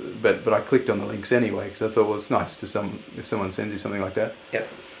 But I clicked on the links anyway, because I thought, well, it's nice if someone sends you something like that. Yep.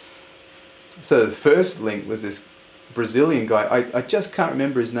 So the first link was this Brazilian guy. I just can't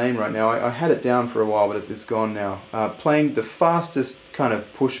remember his name right now. I had it down for a while, but it's gone now. Playing the fastest kind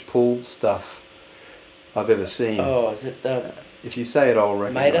of push-pull stuff I've ever seen. Oh, is it? If you say it, I'll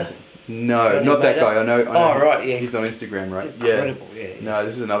recognize Maida? it. No, not that guy. I know. Oh, right, yeah. He's on Instagram, right? Incredible, yeah. No,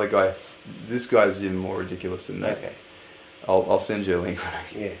 this is another guy. This guy's even more ridiculous than that. Okay. I'll send you a link.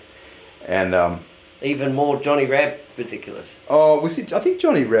 Yeah. And even more Johnny Rab ridiculous. Oh, I think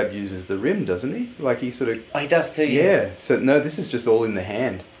Johnny Rab uses the rim, doesn't he? Like he sort of... Oh, he does too, yeah. So no, this is just all in the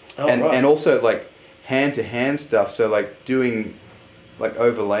hand. Oh, and right. and also like hand-to-hand stuff, so like doing... like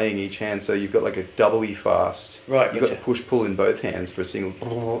overlaying each hand, so you've got like a doubly fast. Right, You've got the push-pull in both hands for a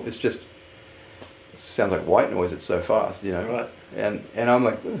single... It's just... It sounds like white noise, it's so fast, you know. Right. And I'm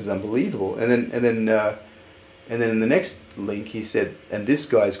like, this is unbelievable. And then in the next link he said, and this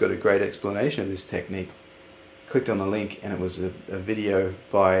guy's got a great explanation of this technique. Clicked on the link and it was a video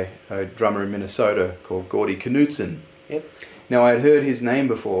by a drummer in Minnesota called Gordy Knudsen. Yep. Now I had heard his name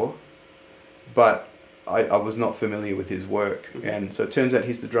before, but I was not familiar with his work. Mm-hmm. And so it turns out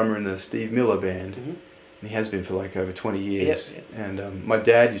he's the drummer in the Steve Miller Band. Mm-hmm. And he has been for like over 20 years. Yep. And my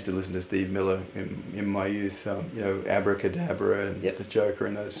dad used to listen to Steve Miller in my youth, you know, Abracadabra and The Joker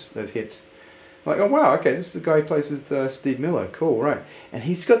and those hits. I'm like, oh wow, okay, this is the guy who plays with Steve Miller. Cool, right. And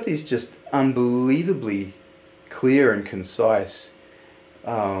he's got these just unbelievably clear and concise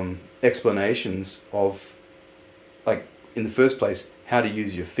explanations of, like, in the first place, how to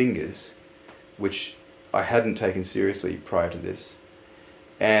use your fingers, which I hadn't taken seriously prior to this.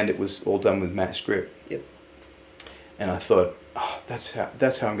 And it was all done with match grip. Yep. And I thought, oh, that's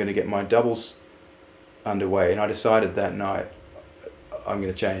how I'm going to get my doubles underway. And I decided that night, I'm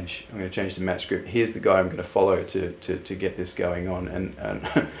going to change to match grip. Here's the guy I'm going to follow to get this going on. And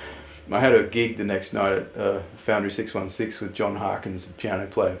I had a gig the next night at Foundry 616 with John Harkins, the piano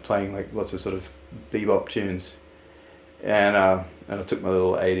player, playing like lots of sort of bebop tunes. And I took my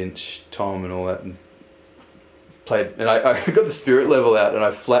little 8-inch tom and all that and played, and I got the spirit level out and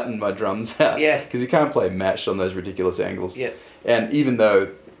I flattened my drums out. Yeah. Because you can't play matched on those ridiculous angles. Yeah. And even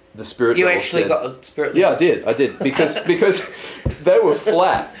though the spirit you level actually said, got a spirit yeah, level. I did because they were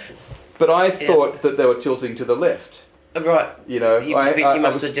flat, but I thought that they were tilting to the left. Right. You know, you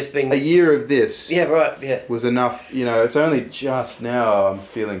must have just been a year of this. Yeah, right. Yeah. Was enough. You know, it's only just now I'm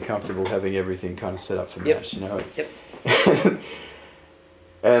feeling comfortable having everything kind of set up for match. You know. Yep.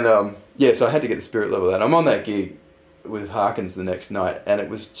 And yeah, so I had to get the spirit level out. I'm on that gig with Harkins the next night, and it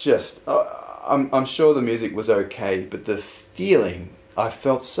was just, I'm sure the music was okay, but the feeling, I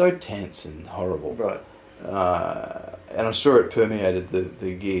felt so tense and horrible. Right. And I'm sure it permeated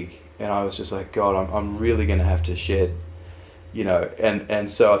the gig, and I was just like, God, I'm really going to have to shed, you know,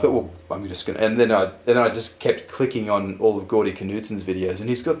 and so I thought, well, I'm just going to, and then I just kept clicking on all of Gordy Knudsen's videos, and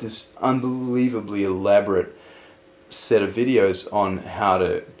he's got this unbelievably elaborate set of videos on how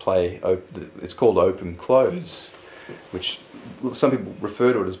to play, it's called open close, which some people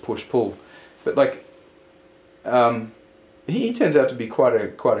refer to it as push-pull, but like, he turns out to be quite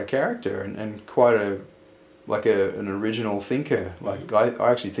a character and quite an original thinker. Like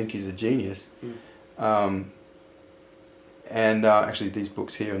I actually think he's a genius. And actually these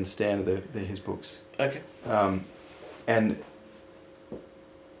books here on the stand they're his books. Okay. And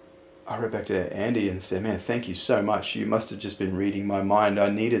I wrote back to Andy and said, man, thank you so much. You must have just been reading my mind. I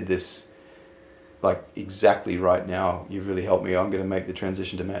needed this, like, exactly right now. You've really helped me. I'm going to make the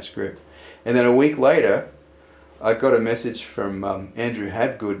transition to match grip. And then a week later, I got a message from Andrew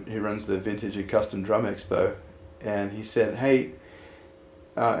Habgood, who runs the Vintage and Custom Drum Expo, and he said, hey,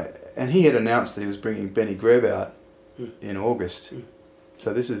 and he had announced that he was bringing Benny Greb out in August.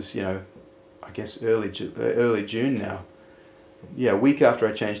 So this is, you know, I guess early June now. Yeah, a week after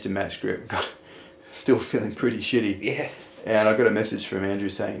I changed to match grip, still feeling pretty shitty. Yeah. And I got a message from Andrew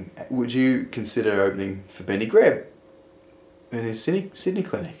saying, would you consider opening for Benny Greb in his Sydney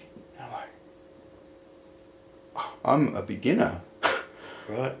clinic? And I'm like, oh, I'm a beginner.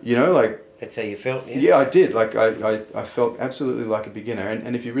 Right. You know, like... That's how you felt, yeah? Yeah, I did. Like, I felt absolutely like a beginner.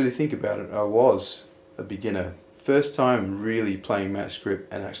 And if you really think about it, I was a beginner. First time really playing match grip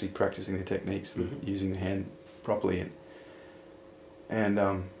and actually practicing the techniques and using the hand properly. And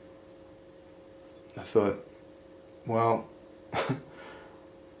I thought, well,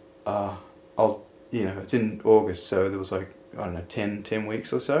 I'll, you know, it's in August, so there was like, I don't know, 10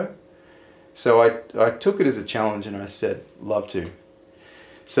 weeks or so. So I took it as a challenge and I said, love to.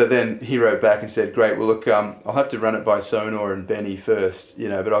 So then he wrote back and said, great, well look, I'll have to run it by Sonor and Benny first, you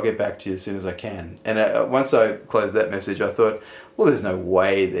know, but I'll get back to you as soon as I can. And once I closed that message, I thought, well, there's no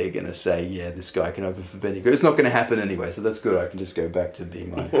way they're going to say, yeah, this guy can open for Benny. It's not going to happen anyway, so that's good. I can just go back to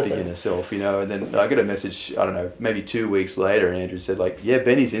being my beginner self, you know. And then I got a message, I don't know, maybe 2 weeks later, and Andrew said, like, yeah,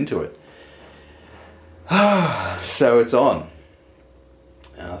 Benny's into it. So it's on.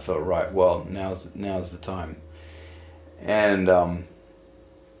 And I thought, right, well, now's the time. And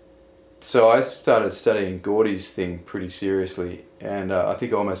so I started studying Gordy's thing pretty seriously, and I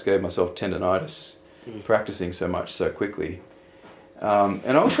think I almost gave myself tendonitis practicing so much so quickly. And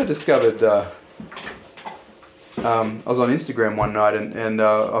I also discovered I was on Instagram one night and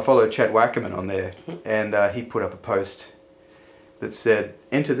I followed Chad Wackerman on there, and he put up a post that said,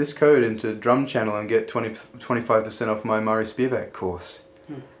 enter this code into Drum Channel and get 25% off my Murray Spivak course.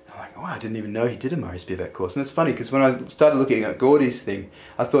 I'm like, wow, I didn't even know he did a Murray Spivak course. And it's funny because when I started looking at Gordy's thing,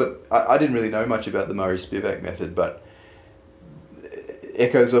 I thought, I didn't really know much about the Murray Spivak method, but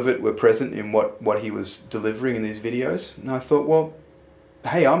echoes of it were present in what he was delivering in these videos. And I thought, well,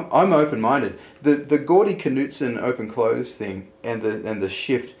 hey, I'm open-minded. The Gordy Knutson open-close thing and the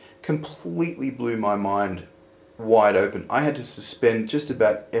shift completely blew my mind wide open. I had to suspend just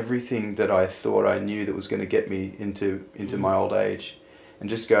about everything that I thought I knew that was going to get me into my old age, and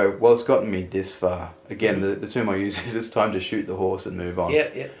just go, well, it's gotten me this far. Again, the term I use is it's time to shoot the horse and move on. Yeah.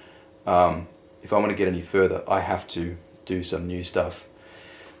 If I want to get any further, I have to do some new stuff.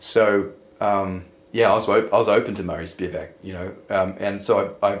 So I was open to Murray Spivak, and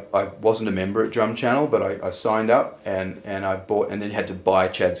so I wasn't a member at Drum Channel, but I signed up and I bought, and then had to buy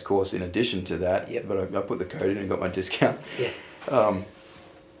Chad's course in addition to that. Yep. But I put the code in and got my discount. Yeah. And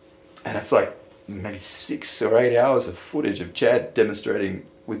it's like maybe 6 or 8 hours of footage of Chad demonstrating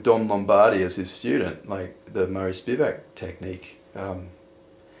with Don Lombardi as his student, like the Murray Spivak technique,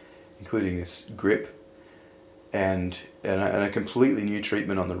 including this grip and a completely new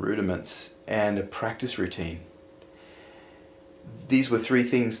treatment on the rudiments and a practice routine. These were 3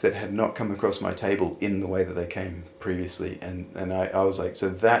 things that had not come across my table in the way that they came previously, and I was like, so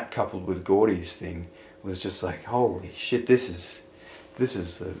that coupled with Gordy's thing was just like, holy shit, this is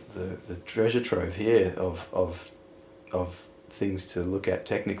the treasure trove here of things to look at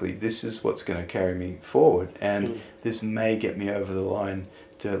technically. This is what's going to carry me forward, and this may get me over the line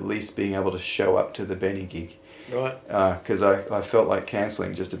to at least being able to show up to the Benny gig. Right. Because I felt like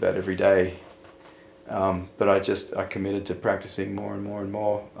cancelling just about every day, but I committed to practicing more and more and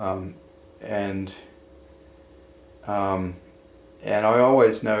more, and I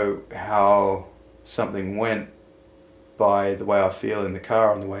always know how something went by the way I feel in the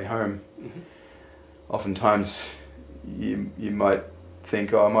car on the way home. Oftentimes you might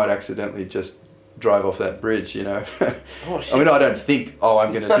think, oh, I might accidentally just drive off that bridge, Oh, shit. I mean, I don't think,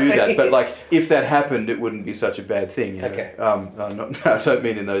 I'm going to do that, but like, if that happened, it wouldn't be such a bad thing. Okay. I don't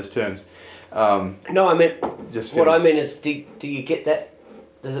mean in those terms. No, I meant, just what I mean is, do you get that?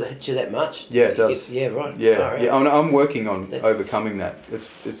 Does it hit you that much? Yeah, it does. Yeah, right. Yeah, yeah. I'm working on overcoming that.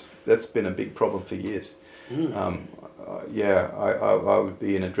 That's been a big problem for years. I would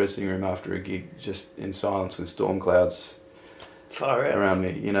be in a dressing room after a gig, just in silence with storm clouds around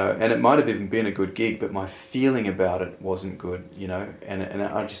me, and it might have even been a good gig, but my feeling about it wasn't good, and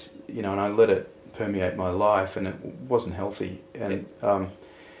I just, and I let it permeate my life, and it wasn't healthy, and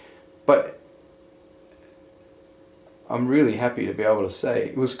but I'm really happy to be able to say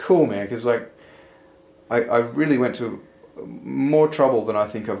it was cool, man, because like I really went to more trouble than I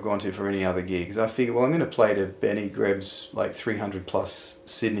think I've gone to for any other gigs. I figured, well, I'm going to play to Benny Greb's like 300 plus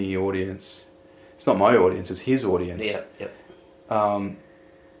Sydney audience. It's not my audience, it's his audience. Yeah.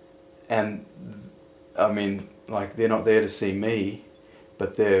 And I mean, like, they're not there to see me,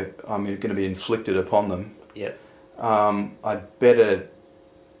 but I'm going to be inflicted upon them. Yeah. I'd better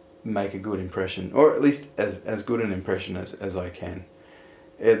make a good impression, or at least as good an impression as I can.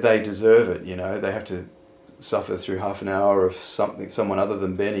 They deserve it, They have to suffer through half an hour of someone other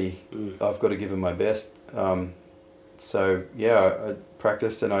than Benny. I've got to give them my best. So yeah, I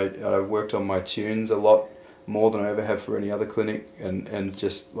practiced and I worked on my tunes a lot more than I ever have for any other clinic, and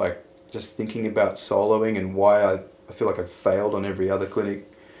just thinking about soloing and why I feel like I've failed on every other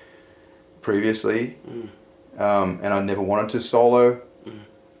clinic previously, and I never wanted to solo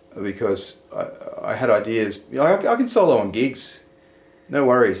because I had ideas. I can solo on gigs, no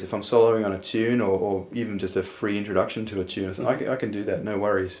worries. If I'm soloing on a tune or even just a free introduction to a tune, I can do that, no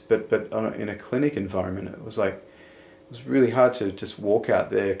worries. But in a clinic environment, it was really hard to just walk out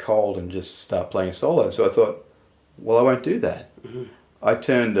there cold and just start playing solo. So I thought, well, I won't do that. I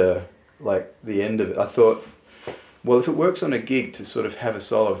turned the end of it. I thought, well, if it works on a gig to sort of have a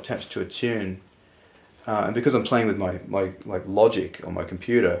solo attached to a tune, and because I'm playing with my like Logic on my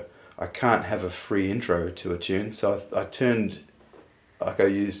computer, I can't have a free intro to a tune. So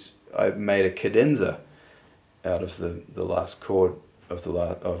I made a cadenza out of the last chord of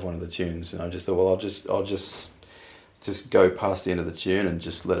one of the tunes, and I just thought, well, I'll just go past the end of the tune and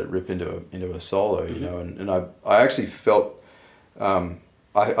just let it rip into a solo, and I actually felt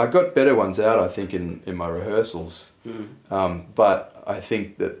I got better ones out, I think, in my rehearsals, but I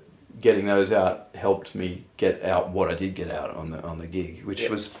think that getting those out helped me get out what I did get out on the gig, which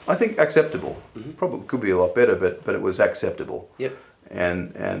was, I think, acceptable. Probably could be a lot better, but it was acceptable. Yep.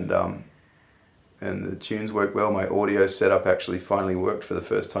 And and the tunes worked well. My audio setup actually finally worked for the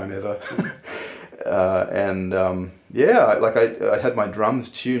first time ever. I had my drums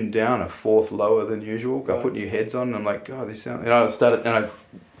tuned down a fourth lower than usual. I put new heads on and I'm like, oh, these sound... And I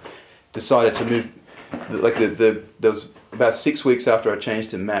decided to move... there was about 6 weeks after I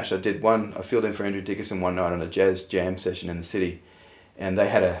changed to MASH, I filled in for Andrew Dickinson one night on a jazz jam session in the city, and they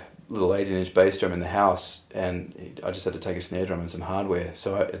had a little 18-inch bass drum in the house, and I just had to take a snare drum and some hardware,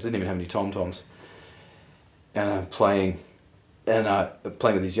 so I didn't even have any tom-toms. And I'm playing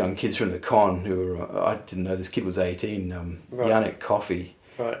with these young kids from the con who were, I didn't know this kid was 18, Yannick Coffey,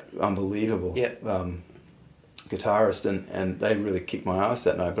 unbelievable guitarist, and they really kicked my ass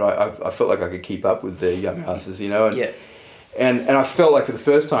that night, but I felt like I could keep up with their young asses, you know, and I felt like for the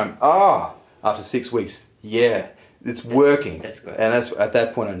first time, after 6 weeks, it's working. That's great. And at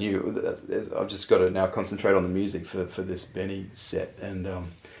that point I knew I've just got to now concentrate on the music for this Benny set, so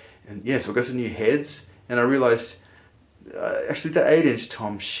I got some new heads, and I realised actually the 8-inch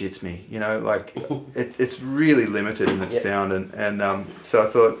tom shits me, you know, like it's really limited in its sound, and so I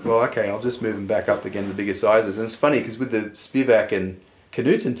thought, well, okay, I'll just move them back up again to the bigger sizes. And it's funny because with the Spivak and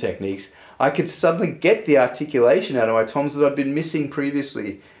Knudsen techniques, I could suddenly get the articulation out of my toms that I'd been missing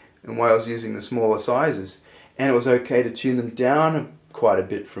previously, and while I was using the smaller sizes, and it was okay to tune them down quite a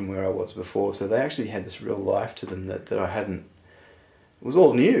bit from where I was before. So they actually had this real life to them that I hadn't. It was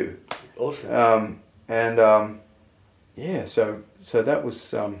all new. Awesome. So that was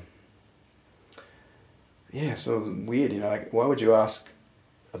so it was weird, you know, like, why would you ask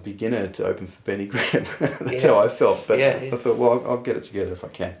a beginner to open for Benny Graham? That's how I felt, but I thought, well, I'll get it together if I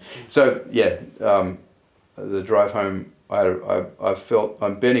can. So the drive home, I felt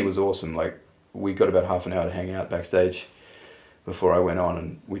Benny was awesome. Like, we got about half an hour to hang out backstage before I went on,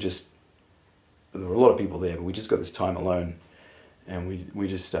 and there were a lot of people there, but we just got this time alone, and we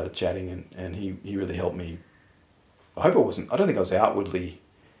just started chatting, and he really helped me. I don't think I was outwardly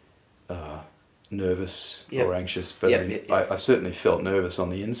nervous or anxious, but I certainly felt nervous on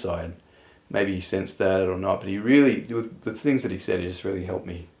the inside. Maybe he sensed that or not, but he really, with the things that he said, he just really helped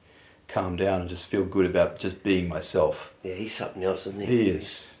me calm down and just feel good about just being myself. Yeah, he's something else, isn't he? He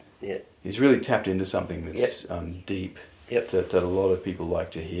is. Yeah. He's really tapped into something that's deep, that a lot of people like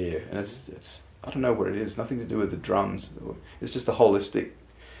to hear. And it's I don't know what it is, nothing to do with the drums. It's just the holistic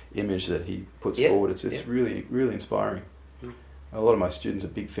image that he puts forward. It's really, really inspiring. A lot of my students are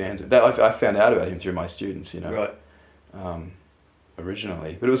big fans of that. I found out about him through my students, you know. Right.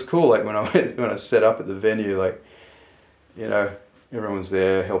 Originally, but it was cool. Like when I set up at the venue, like, you know, everyone was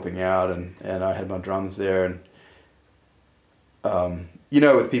there helping out, and I had my drums there, and you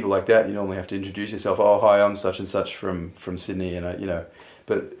know, with people like that, you normally have to introduce yourself. Oh, hi, I'm such and such from Sydney, and you know,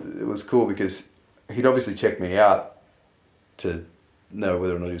 but it was cool because he'd obviously checked me out to know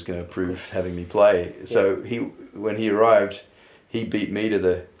whether or not he was going to approve having me play. So when he arrived, he beat me to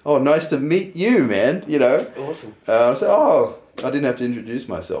the, oh, nice to meet you, man, you know. Awesome. I said, oh, I didn't have to introduce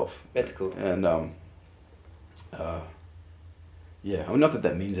myself. That's cool. And I mean, not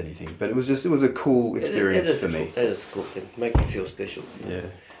that means anything, but it was a cool experience for me. That is a cool thing. Make you feel special. Yeah.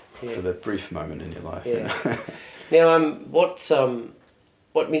 For that brief moment in your life. Yeah. You know? Now,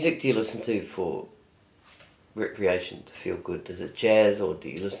 what music do you listen to for recreation to feel good? Is it jazz, or do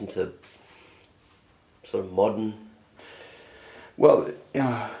you listen to sort of modern? Well,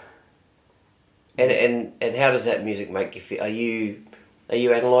 and how does that music make you feel? Are you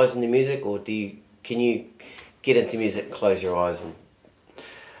analysing the music, or can you get into music and close your eyes and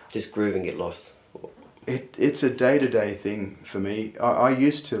just groove and get lost? It's a day-to-day thing for me. I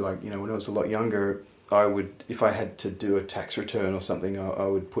used to, like, you know, when I was a lot younger, I would, if I had to do a tax return or something, I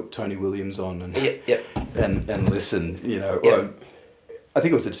would put Tony Williams on and and listen, you know. I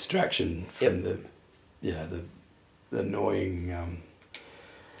think it was a distraction from the annoying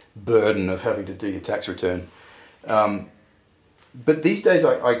burden of having to do your tax return. But these days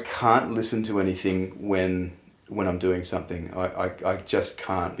I can't listen to anything when I'm doing something. I just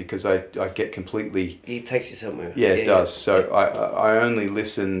can't, because I get completely... It takes you somewhere. Yeah, it does. So I only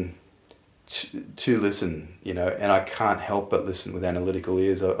listen to listen, you know, and I can't help but listen with analytical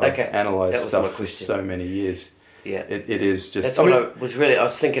ears. I've analysed stuff for so many years. Yeah. It is just... I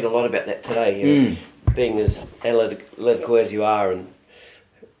was thinking a lot about that today, you know, being as analytical as you are, and,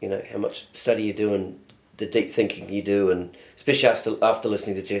 you know, how much study you do and the deep thinking you do, and especially after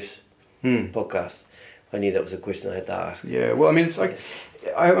listening to Jeff's podcast. I knew that was a question I had to ask. Yeah, well, I mean, it's like,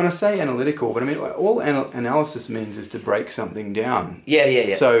 when I say analytical, but I mean, all analysis means is to break something down.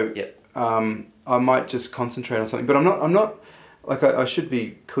 Yeah. So, I might just concentrate on something, but I'm like I should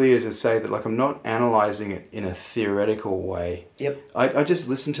be clear to say that like I'm not analysing it in a theoretical way. Yep. I just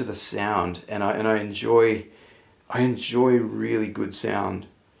listen to the sound and I enjoy really good sound.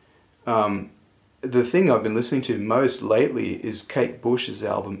 The thing I've been listening to most lately is Kate Bush's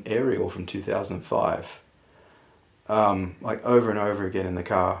album Aerial from 2005. Like over and over again in the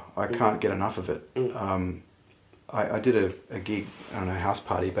car. I can't get enough of it. I did a gig, I don't know, house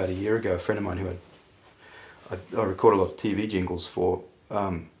party about a year ago. A friend of mine who I record a lot of TV jingles for,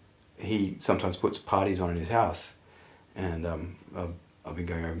 he sometimes puts parties on in his house. And I've been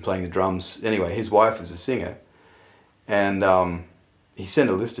going over and playing the drums. Anyway, his wife is a singer. And he sent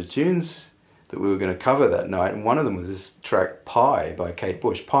a list of tunes that we were going to cover that night. And one of them was this track Pi by Kate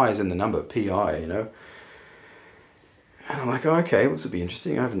Bush. Pi is in the number, P-I, you know. And I'm like, oh, okay, this will be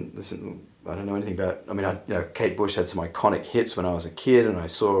interesting. I haven't listened, I don't know anything about, I mean, Kate Bush had some iconic hits when I was a kid, and I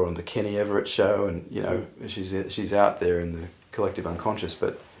saw her on the Kenny Everett show, and, you know, she's out there in the collective unconscious,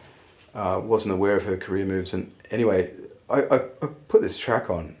 but wasn't aware of her career moves. And anyway, I put this track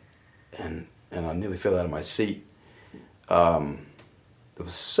on, and I nearly fell out of my seat. It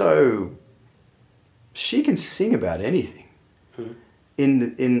was so, she can sing about anything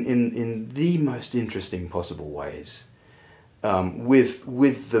in the most interesting possible ways.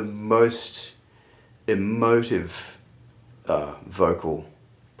 With the most emotive vocal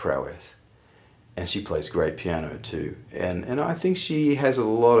prowess, and she plays great piano too. And I think she has a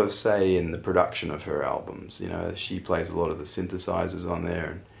lot of say in the production of her albums. You know, she plays a lot of the synthesizers on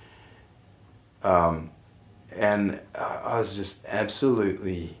there, and I was just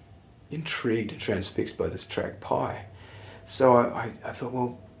absolutely intrigued and transfixed by this track Pi. So I thought,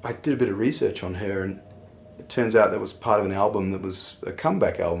 well, I did a bit of research on her, and it turns out that was part of an album that was a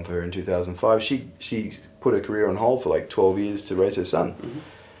comeback album for her in 2005. She put her career on hold for like 12 years to raise her son,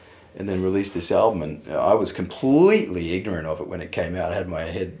 and then released this album. And I was completely ignorant of it when it came out. I had my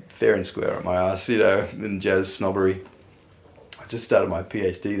head fair and square up my ass, you know, in jazz snobbery. I just started my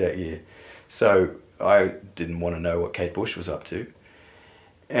PhD that year, so I didn't want to know what Kate Bush was up to.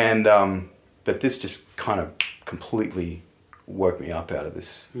 And but this just kind of completely woke me up out of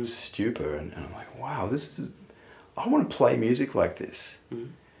this stupor, and I'm like, wow, I want to play music like this.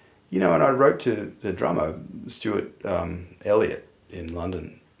 You know, and I wrote to the drummer, Stuart Elliott in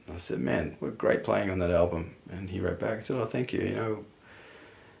London. I said, man, what great playing on that album. And he wrote back and said, oh, thank you, you know.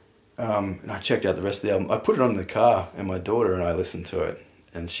 And I checked out the rest of the album. I put it on in the car, and my daughter and I listened to it,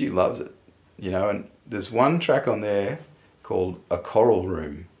 and she loves it, you know. And there's one track on there called A Choral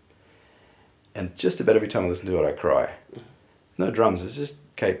Room, and just about every time I listen to it, I cry. No drums, it's just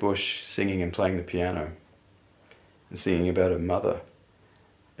Kate Bush singing and playing the piano and singing about her mother.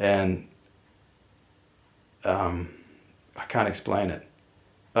 And I can't explain it.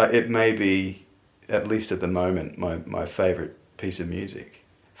 It may be, at least at the moment, my favourite piece of music,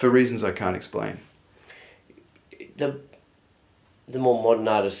 for reasons I can't explain. The more modern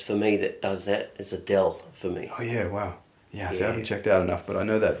artist for me that does that is Adele for me. Oh yeah, wow. Yeah, so I haven't checked out enough, but I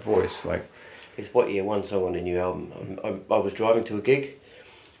know that voice, like... It's one song on a new album. I was driving to a gig,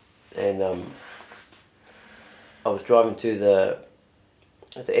 and I was driving to the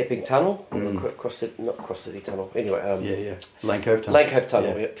Epping Tunnel, not Cross City Tunnel. Anyway, Lane Cove Tunnel. Lane Cove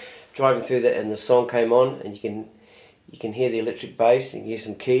Tunnel. Yeah. Driving through that, and the song came on, and you can hear the electric bass, and you hear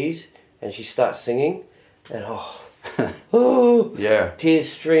some keys, and she starts singing, and tears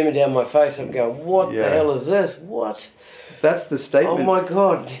streaming down my face. I'm going, what the hell is this? What? That's the statement. Oh my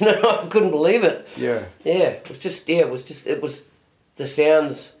God! You know, I couldn't believe it. Yeah. Yeah. It was the sounds. It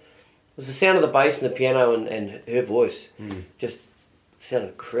was the sound of the bass and the piano and her voice. Just sounded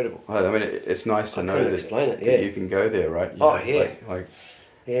incredible. I mean, it's nice to know that you can go there, right?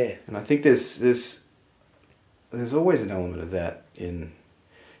 Yeah. And I think there's always an element of that in,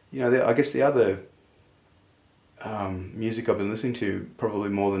 you know, I guess the other music I've been listening to probably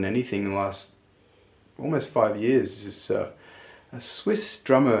more than anything in the last almost 5 years is a Swiss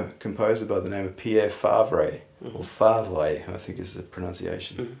drummer composer by the name of Pierre Favre, or Favre, I think is the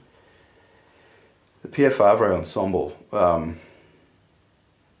pronunciation. The Pierre Favre Ensemble.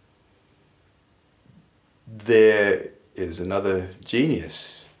 There is another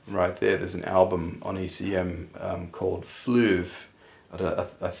genius right there. There's an album on ECM called Fleuve.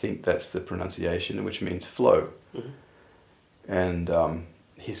 I think that's the pronunciation, which means flow. And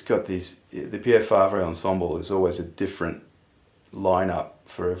he's got the Pierre Favre Ensemble is always a different lineup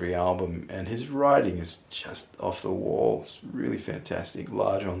for every album, and his writing is just off the wall. It's really fantastic,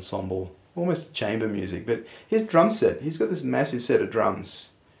 large ensemble, almost chamber music. But his drum set, he's got this massive set of drums,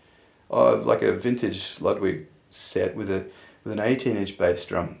 like a vintage Ludwig set with an 18-inch bass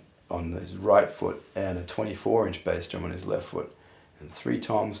drum on his right foot and a 24-inch bass drum on his left foot, and 3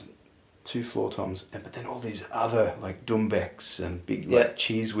 toms, 2 floor toms, but then all these other like doumbeks and big like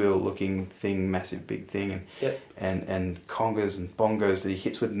cheese wheel looking thing, massive big thing, and congas and bongos that he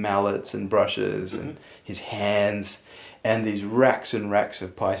hits with mallets and brushes, and his hands, and these racks and racks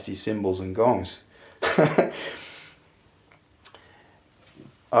of Paiste cymbals and gongs.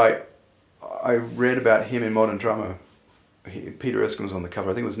 I read about him in Modern Drummer. Peter Erskine was on the cover.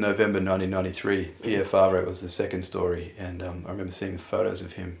 I think it was November 1993. Pierre Favre was the second story, and I remember seeing the photos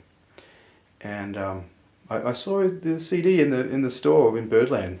of him. And I saw the CD in the store in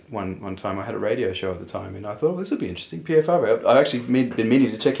Birdland one time. I had a radio show at the time, and I thought, this would be interesting. Pierre Favre. I've actually been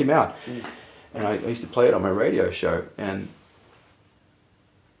meaning to check him out, and I used to play it on my radio show. And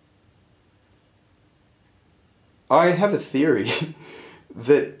I have a theory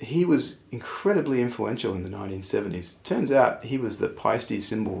that he was incredibly influential in the 1970s. Turns out he was the Paiste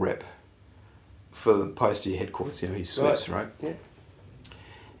cymbal rep for the Paiste headquarters. He's Swiss, right? Yeah.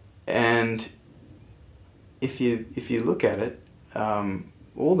 And if you look at it,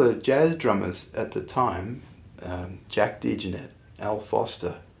 all the jazz drummers at the time, Jack DeJohnette, Al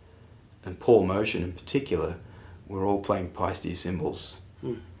Foster, and Paul Motion in particular, were all playing Paiste cymbals.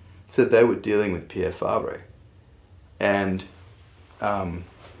 So they were dealing with Pierre Favre. And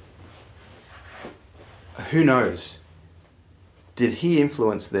who knows? Did he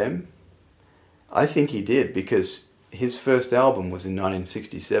influence them? I think he did, because his first album was in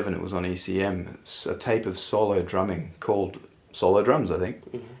 1967. It was on ECM. It's a tape of solo drumming called Solo Drums, I think.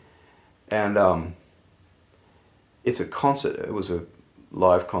 And it's a concert. It was a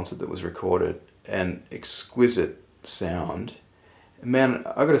live concert that was recorded, and exquisite sound. Man,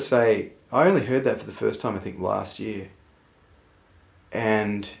 I got to say, I only heard that for the first time, I think, last year.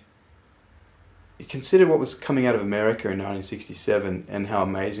 And you consider what was coming out of America in 1967 and how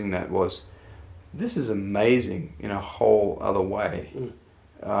amazing that was. This is amazing in a whole other way.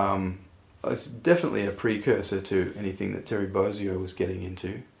 It's definitely a precursor to anything that Terry Bozzio was getting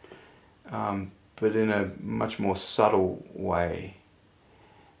into, but in a much more subtle way.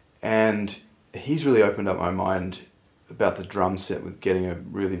 And he's really opened up my mind about the drum set, with getting a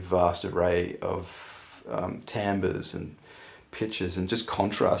really vast array of timbres and pitches, and just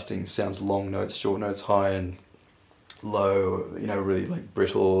contrasting sounds, long notes, short notes, high and low, really like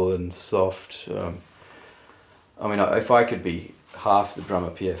brittle and soft. I mean, if I could be half the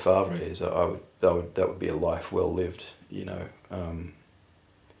drummer Pierre Favre is, that would be a life well lived, And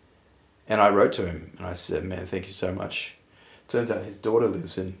I wrote to him and I said, man, thank you so much. Turns out his daughter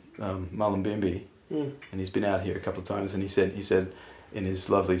lives in Mullumbimby, and he's been out here a couple of times, and he said in his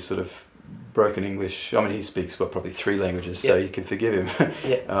lovely sort of broken English, I mean, he speaks probably 3 languages, so you can forgive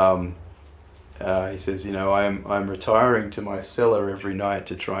him. He says, I'm retiring to my cellar every night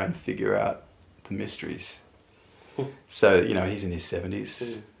to try and figure out the mysteries. So, he's in his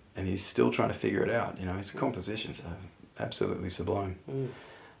 70s, and he's still trying to figure it out. His compositions are absolutely sublime.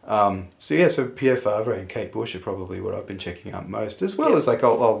 So Pierre Favre and Kate Bush are probably what I've been checking out most, as well as like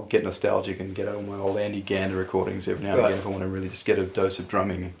I'll get nostalgic and get all my old Andy Gander recordings every now and again if I want to really just get a dose of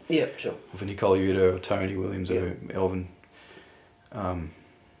drumming. Yeah, sure. Of Nicole Udo or Tony Williams or Elvin. And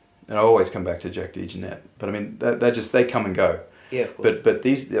I always come back to Jack DeJohnette, but I mean they come and go. Yeah, of course. But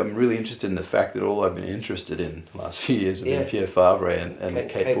these, I'm really interested in the fact that all I've been interested in the last few years have been Pierre Favre and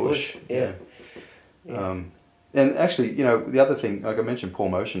Kate Bush. Yeah. And actually, the other thing, like I mentioned Paul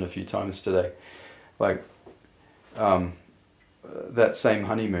Motion a few times today, like that same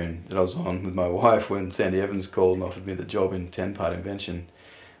honeymoon that I was on with my wife when Sandy Evans called and offered me the job in 10-Part Invention.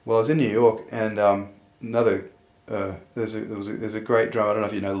 Well, I was in New York, and there's a great drummer. I don't know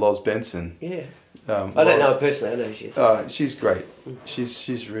if you know Loz Benson. Yeah. I don't know her personally. I know she is. She's great.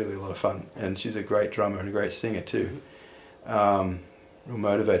 She's really a lot of fun, and she's a great drummer and a great singer too. Real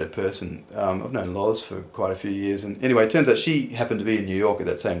motivated person. I've known Loz for quite a few years, and anyway, it turns out she happened to be in New York at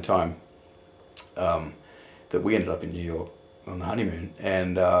that same time that we ended up in New York on the honeymoon,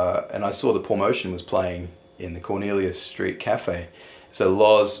 and I saw that Paul Motion was playing in the Cornelius Street Cafe. So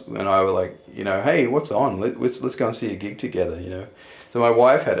Loz and I were like, hey, what's on? Let's go and see a gig together, So my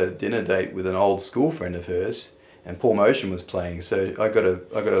wife had a dinner date with an old school friend of hers, and Paul Motion was playing. So I got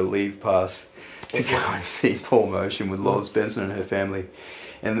a leave pass to go and see Paul Motion with Loz Benson and her family.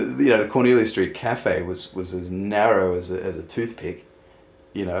 And the Cornelius Street Cafe was as narrow as a toothpick,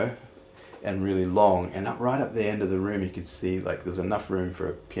 and really long. And right up the end of the room, you could see like there was enough room for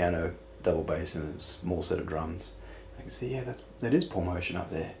a piano, double bass, and a small set of drums. I could see, that is Paul Motion up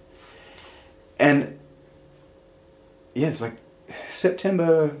there. And it's like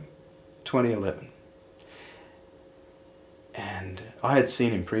September 2011. And I had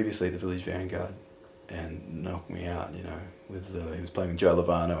seen him previously at the Village Vanguard and knocked me out, you know, with he was playing with Joe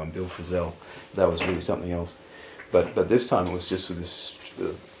Lovano and Bill Frisell. That was really something else. But this time it was just with this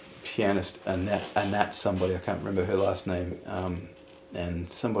pianist, Annette somebody, I can't remember her last name, and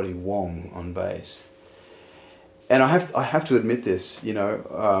somebody Wong on bass. And I have to admit this, you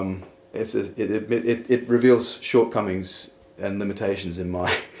know, it reveals shortcomings and limitations in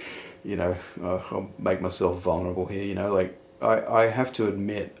my, you know, I'll make myself vulnerable here, you know, like I have to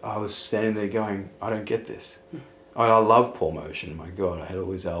admit I was standing there going, I don't get this. I love Paul Motion, my God, I had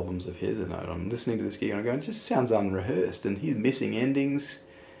all these albums of his and I'm listening to this gig and I'm going, it just sounds unrehearsed and he's missing endings.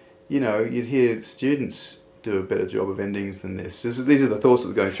 You know, you'd hear students do a better job of endings than this. These are the thoughts that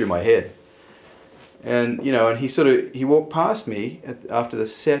were going through my head. And, you know, and he walked past me after the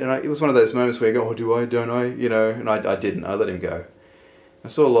set, and it was one of those moments where you go, oh, do I, don't I, you know, and I didn't, I let him go. I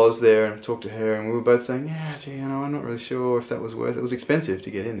saw Loz there and talked to her, and we were both saying, yeah, gee, you know, I'm not really sure if that was worth it. It was expensive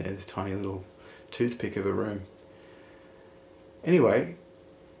to get in there, this tiny little toothpick of a room. Anyway,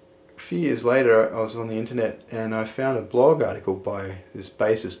 a few years later, I was on the internet, and I found a blog article by this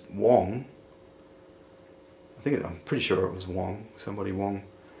bassist Wong. I'm pretty sure it was Wong, somebody Wong.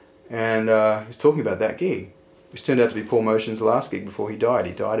 And he was talking about that gig, which turned out to be Paul Motion's last gig before he died.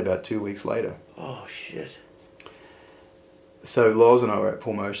 He died about 2 weeks later. Oh, shit. So Loz and I were at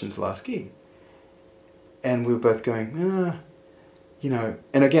Paul Motion's last gig. And we were both going, you know,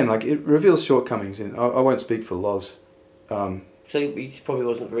 and again, like, it reveals shortcomings. And I won't speak for Loz. So he probably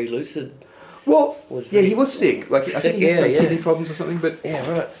wasn't very lucid. Well, he was sick. Like, I think he had some kidney problems or something. But yeah,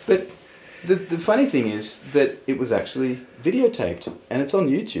 right. But the funny thing is that it was actually videotaped and it's on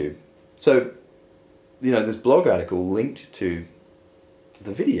YouTube. So, you know, this blog article linked to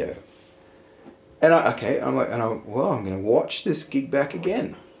the video. And I'm going to watch this gig back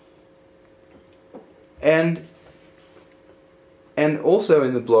again. And also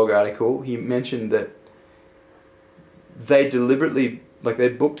in the blog article, he mentioned that they deliberately, like, they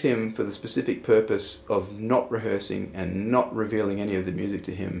booked him for the specific purpose of not rehearsing and not revealing any of the music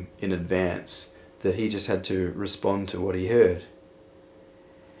to him in advance, that he just had to respond to what he heard.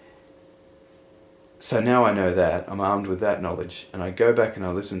 So now I know that, I'm armed with that knowledge, and I go back and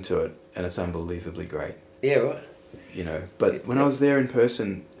I listen to it, and it's unbelievably great. Yeah, right. You know, but when I was there in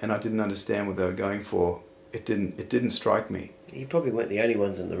person and I didn't understand what they were going for, it didn't strike me. You probably weren't the only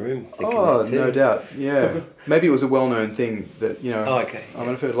ones in the room thinking Oh, that too. no doubt, yeah. Maybe it was a well-known thing that, you know, oh, okay. I mean,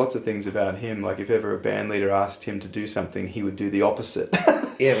 I've heard lots of things about him, like if ever a band leader asked him to do something, he would do the opposite.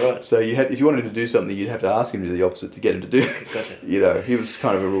 Yeah, right. So if you wanted to do something, you'd have to ask him to do the opposite to get him to do it. Gotcha. You know, he was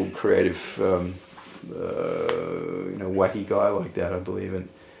kind of a real creative, you know, wacky guy like that, I believe. And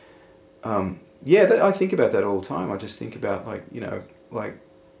I think about that all the time. I just think about, like, you know, like,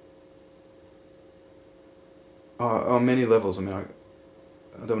 on many levels. I mean, I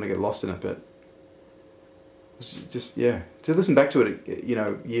don't want to get lost in it, but it's just, yeah, to listen back to it, you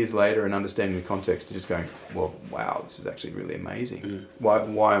know, years later and understanding the context and just going, well, wow, this is actually really amazing.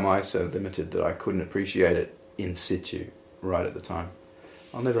 Why am I so limited that I couldn't appreciate it in situ right at the time?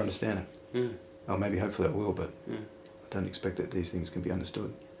 I'll never understand it. Or maybe hopefully I will, but I don't expect that these things can be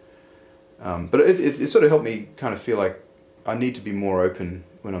understood. But it sort of helped me kind of feel like I need to be more open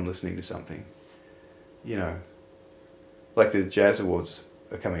when I'm listening to something. You know, like the Jazz Awards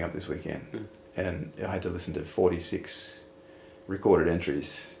are coming up this weekend, and I had to listen to 46 recorded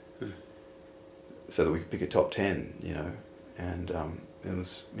entries so that we could pick a top 10, you know, and it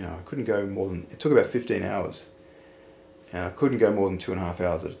was, you know, I couldn't go more than, it took about 15 hours, and I couldn't go more than 2.5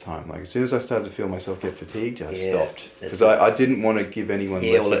 hours at a time. Like, as soon as I started to feel myself get fatigued, I stopped, because I didn't want to give anyone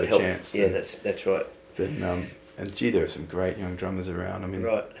less of a chance. Yeah, that's right. And gee, there are some great young drummers around. I mean,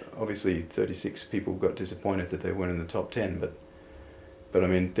 obviously 36 people got disappointed that they weren't in the top 10, but I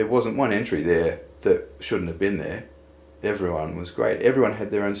mean, there wasn't one entry there that shouldn't have been there. Everyone was great. Everyone had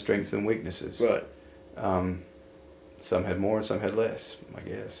their own strengths and weaknesses. Right. Some had more and some had less, I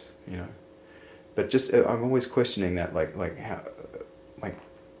guess, you know. But just, I'm always questioning that, like how, like,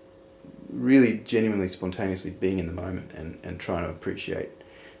 really genuinely, spontaneously being in the moment and trying to appreciate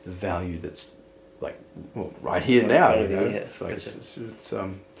the value that's, like, well, right here now, you know. It's like, it's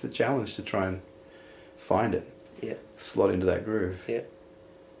a challenge to try and find it. Yeah. Slot into that groove. Yeah.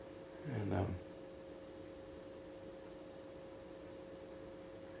 And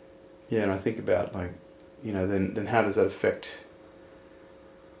and I think about, like, you know, then how does that affect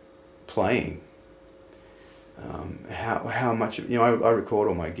playing? How much, you know, I record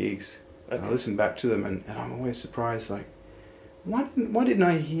all my gigs. Okay. And I listen back to them, and I'm always surprised, like, why didn't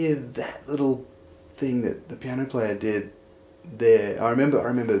I hear that little thing that the piano player did there? I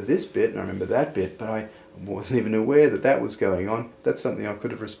remember this bit and I remember that bit, but wasn't even aware that that was going on. That's something I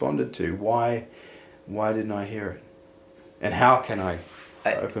could have responded to. Why didn't I hear it? And how can I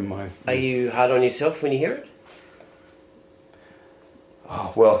open my... Are you hard on yourself when you hear it?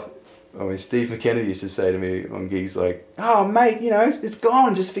 Oh, well, I mean, Steve McKenna used to say to me on gigs like, "Oh, mate, you know, it's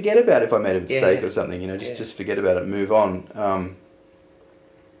gone. Just forget about it if I made a mistake or something. You know, just forget about it, move on."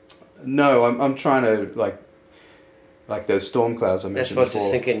 No, I'm trying to like those storm clouds I mentioned before. That's what I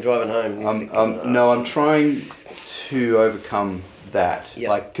was just thinking driving home. No, I'm trying to overcome that. Yep.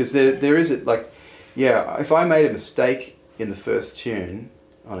 Like, because there is it. Like, yeah, if I made a mistake in the first tune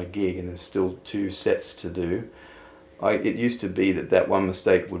on a gig and there's still 2 sets to do, it used to be that one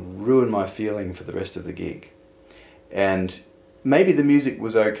mistake would ruin my feeling for the rest of the gig. And maybe the music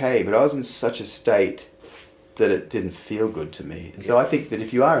was okay, but I was in such a state that it didn't feel good to me. And so I think that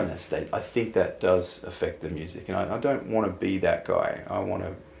if you are in that state, I think that does affect the music. And I don't want to be that guy. I want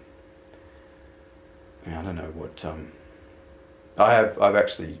to... I don't know what... I've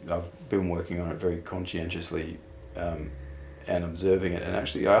been working on it very conscientiously and observing it. And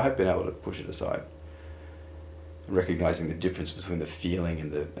actually I have been able to push it aside. Recognizing the difference between the feeling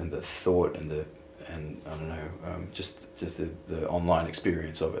and the thought and I don't know, just the online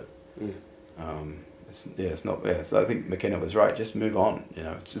experience of it. It's not. Yeah, so I think McKenna was right. Just move on. You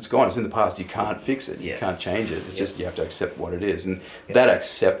know, it's gone. It's in the past. You can't fix it. You can't change it. It's just you have to accept what it is, and that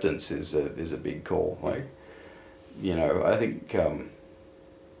acceptance is a big call. Like, you know, I think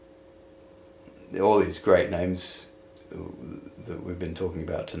all these great names that we've been talking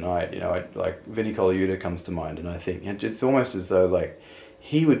about tonight, you know, like Vinnie Colaiuta comes to mind, and I think it's almost as though like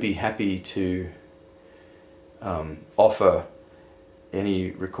he would be happy to offer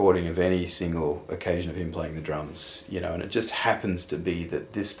any recording of any single occasion of him playing the drums, you know, and it just happens to be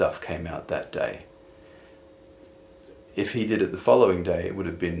that this stuff came out that day. If he did it the following day, it would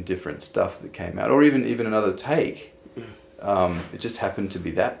have been different stuff that came out, or even another take. It just happened to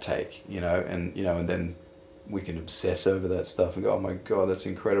be that take, you know, and then we can obsess over that stuff and go, "Oh my God, that's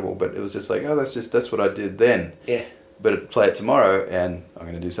incredible!" But it was just like, "Oh, that's what I did then." Yeah. But play it tomorrow, and I'm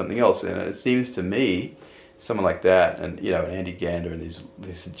going to do something else. And it seems to me, someone like that, and you know, Andy Gander and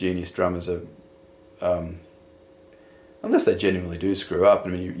these genius drummers are, unless they genuinely do screw up. I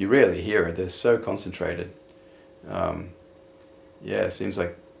mean, you rarely hear it. They're so concentrated. It seems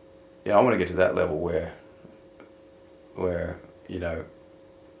like, I want to get to that level where you know,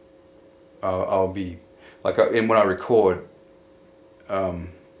 I'll be. Like, when I record, I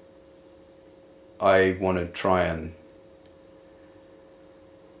want to try and...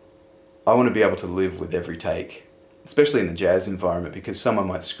 I want to be able to live with every take, especially in the jazz environment, because someone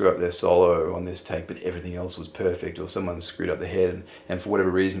might screw up their solo on this take, but everything else was perfect, or someone screwed up the head, and for whatever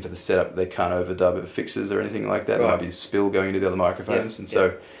reason, for the setup, they can't overdub it, fixes or anything like that. Right. There might be a spill going into the other microphones,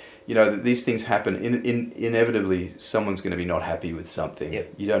 so... You know, these things happen. Inevitably, someone's going to be not happy with something.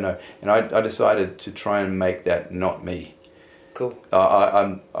 Yep. You don't know. And I decided to try and make that not me. Cool.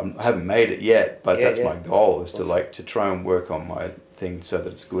 I haven't made it yet, but that's my goal, is to try and work on my thing so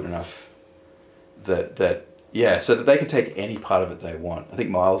that it's good enough that so that they can take any part of it they want. I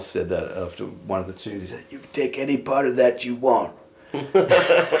think Miles said that after one of the tunes. He said, "You can take any part of that you want." And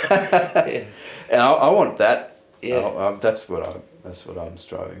I want that. Yeah. That's what I'm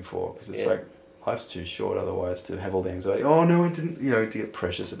striving for, because it's like, life's too short otherwise to have all the anxiety. Oh no, I didn't, you know, to get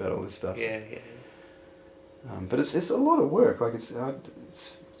precious about all this stuff. But it's a lot of work. Like it's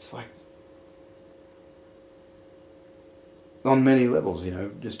like on many levels, you know,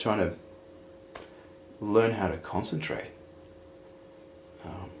 just trying to learn how to concentrate.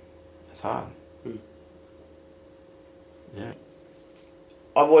 It's hard. Yeah.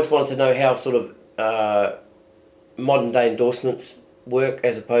 I've always wanted to know how sort of modern day endorsements work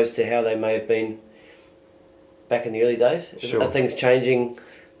as opposed to how they may have been back in the early days. Sure. Are things changing?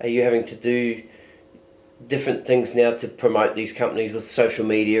 Are you having to do different things now to promote these companies with social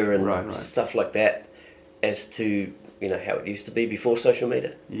media and stuff like that, as to, you know, how it used to be before social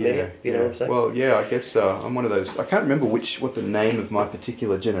media? You know what I'm saying? Well, yeah, I guess I'm one of those. I can't remember what the name of my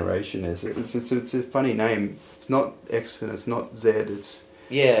particular generation is. It's a funny name. It's not X and it's not Z. It's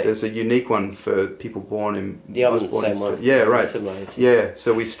there's a unique one for people born in... Yeah, I was born in... One. Yeah, right. Similar age. Yeah,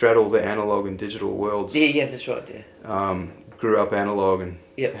 so we straddle the analog and digital worlds. Yeah, yes, that's right, Grew up analog and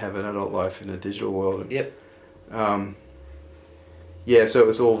have an adult life in a digital world. So it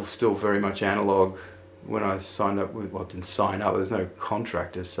was all still very much analog when I signed up with... Well, I didn't sign up, there's no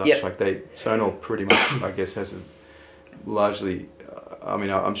contract as such. Like Sonor pretty much, I guess, has a largely... I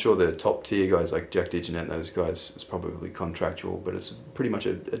mean, I'm sure the top tier guys like Jack DeJohnette and those guys is probably contractual, but it's pretty much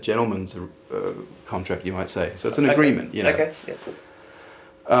a gentleman's contract, you might say. So it's an agreement, you know.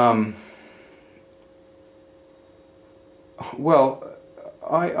 Well,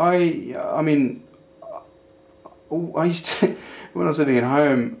 I mean, I used to, when I was living at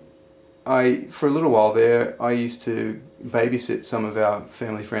home, for a little while there, I used to babysit some of our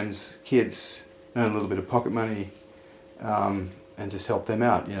family friends' kids, earn a little bit of pocket money, and just help them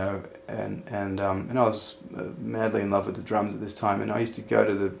out, you know. And I was madly in love with the drums at this time, and I used to go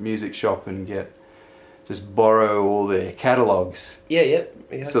to the music shop and just borrow all their catalogues. Yeah.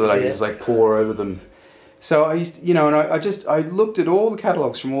 So that I could just like pore over them. So I used to, you know, and I looked at all the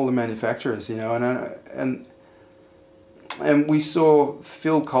catalogues from all the manufacturers, you know, and we saw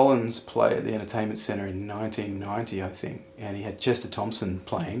Phil Collins play at the Entertainment Centre in 1990, I think, and he had Chester Thompson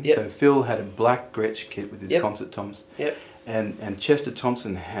playing. Yep. So Phil had a black Gretsch kit with his concert toms. Yep. And Chester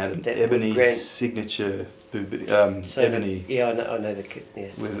Thompson had an That ebony signature, ebony. Yeah, I know the kit.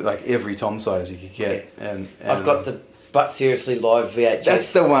 Yeah. With like every tom size you could get, and I've got the But Seriously Live VHS.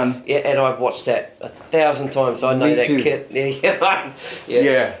 That's the one. Yeah, and I've watched that 1,000 times. So I know that too. kit.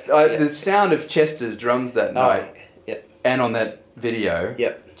 Yeah. The sound of Chester's drums that night, and on that video.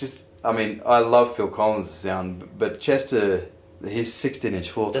 Yep. Just, I mean, I love Phil Collins' sound, but Chester, his 16-inch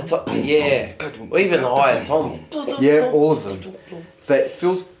floor tom. Well, even the higher tom. Yeah, all of them.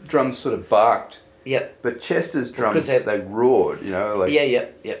 Phil's drums sort of barked. Yep. But Chester's drums, they roared, you know. Like, yeah.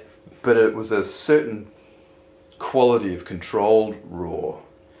 But it was a certain quality of controlled roar.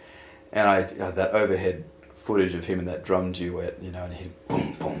 And I had that overhead footage of him in that drum duet, you know, and he'd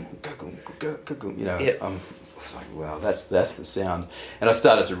boom, boom, go, you know. I was like, wow, that's the sound. And I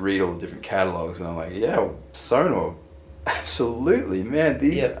started to read all the different catalogues, and I'm like, yeah, Sonor, absolutely, man,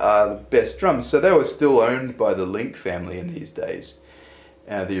 these are the best drums. So they were still owned by the Link family in these days.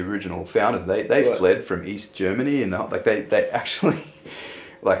 The original founders, they fled from East Germany, and they actually,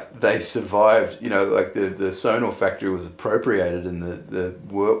 like, they survived, you know, like the Sonor factory was appropriated in the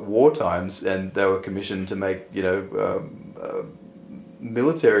war times, and they were commissioned to make, you know,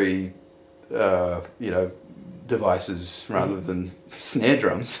 military, you know, devices rather than snare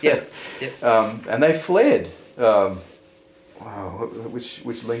drums. And they fled. Wow,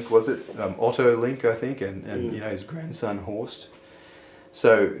 which Link was it? Otto Link, I think, and you know, his grandson Horst.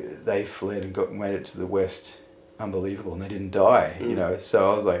 So they fled and made it to the West. Unbelievable, and they didn't die, you know.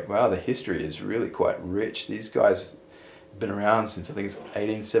 So I was like, wow, the history is really quite rich. These guys have been around since, I think it's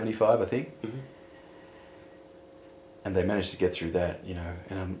 1875, I think. And they managed to get through that, you know.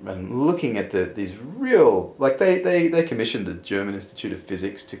 And I'm looking at these real, like they commissioned the German Institute of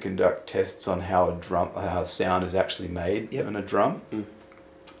Physics to conduct tests on how sound is actually made on a drum.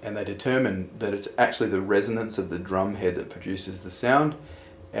 And they determined that it's actually the resonance of the drum head that produces the sound,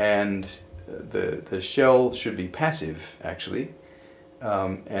 and the shell should be passive, actually,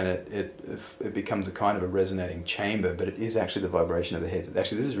 and it becomes a kind of a resonating chamber, but it is actually the vibration of the heads.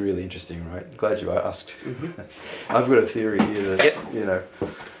 Actually, this is really interesting, right? Glad you asked. I've got a theory here that, you know,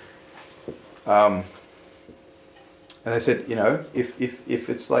 and they said, you know, if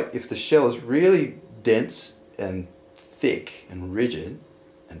it's like, if the shell is really dense and thick and rigid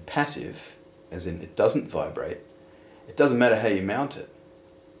and passive, as in it doesn't vibrate, it doesn't matter how you mount it,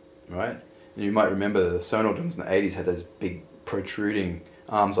 right? And you might remember the Sonor drums in the 80s had those big protruding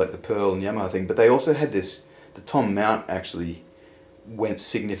arms like the Pearl and Yamaha thing, but they also had the tom mount actually went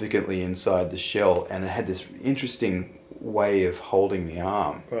significantly inside the shell, and it had this interesting way of holding the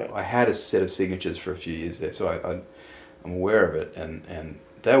arm. Right. I had a set of signatures for a few years there, so I'm aware of it, and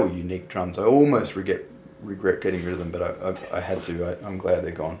they were unique drums. I almost regret getting rid of them, but I had to. I'm glad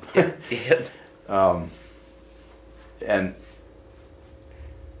they're gone. And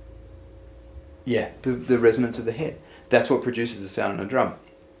the resonance of the head. That's what produces the sound in a drum.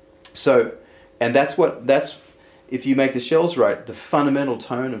 So, and that's if you make the shells right, the fundamental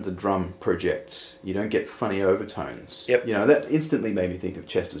tone of the drum projects. You don't get funny overtones. Yep. You know, that instantly made me think of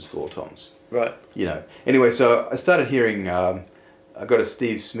Chester's floor toms. Right. You know. Anyway, so I started hearing. I got a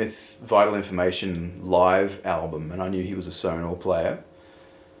Steve Smith Vital Information live album, and I knew he was a Sonor player.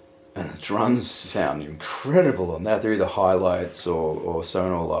 And the drums sound incredible on that. They're either highlights or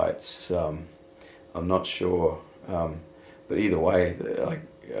Sonor lights. I'm not sure, but either way, like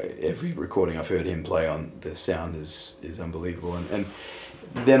every recording I've heard him play on, the sound is unbelievable. And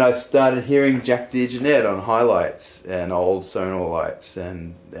then I started hearing Jack DeJohnette on highlights and old Sonor lights,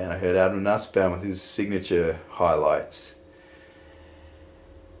 and I heard Adam Nussbaum with his signature highlights,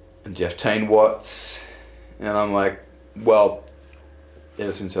 and Jeff Tain Watts, and I'm like, well,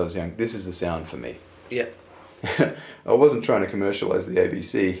 ever since I was young, this is the sound for me. Yeah. I wasn't trying to commercialize the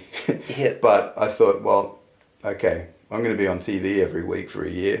ABC, but I thought, well, okay, I'm going to be on TV every week for a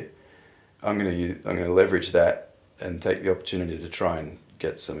year. I'm going to leverage that and take the opportunity to try and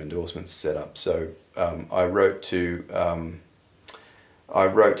get some endorsements set up. So I wrote to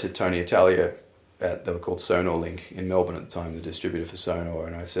Tony Italia they were called Sonor Link in Melbourne at the time, the distributor for Sonor,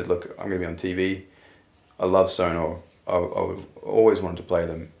 and I said, look, I'm going to be on TV. I love Sonor. I would always wanted to play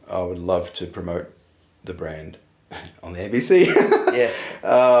them. I would love to promote the brand on the ABC.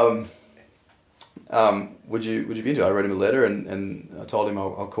 Would you be into it? I wrote him a letter and I told him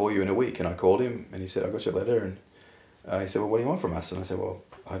I'll call you in a week, and I called him and he said, I got your letter, and he said, well, what do you want from us? And I said, well,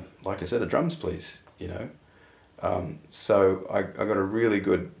 like I said, the drums, please, you know. So I got a really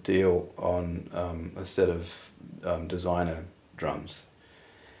good deal on a set of designer drums,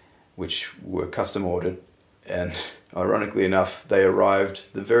 which were custom ordered, and ironically enough, they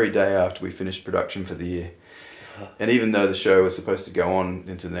arrived the very day after we finished production for the year. And even though the show was supposed to go on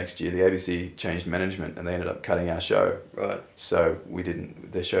into the next year, the ABC changed management and they ended up cutting our show. Right. So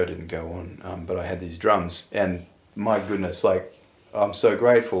their show didn't go on, but I had these drums, and my goodness, like, I'm so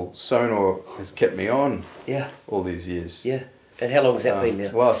grateful. Sonor has kept me on all these years. Yeah. And how long has that been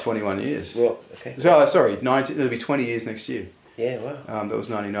now? Well, it's 21 years. Well, okay. So, sorry, it'll be 20 years next year. Yeah, wow. That was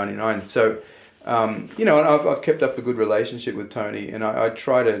 1999. So, you know, and I've kept up a good relationship with Tony, and I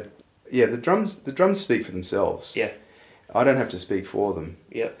try to, the drums speak for themselves. Yeah. I don't have to speak for them.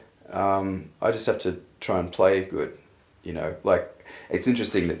 Yeah. I just have to try and play good, you know. Like, it's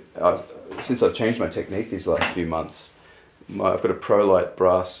interesting that since I've changed my technique these last few months, I've got a ProLite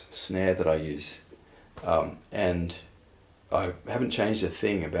brass snare that I use, and I haven't changed a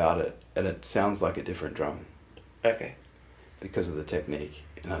thing about it, and it sounds like a different drum. Okay. Because of the technique.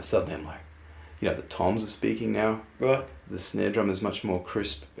 And suddenly I'm like, you know, the toms are speaking now. Right. The snare drum is much more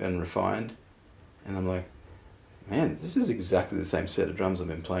crisp and refined. And I'm like, man, this is exactly the same set of drums I've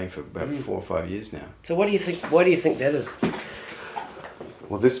been playing for about 4 or 5 years now. So why do you think that is?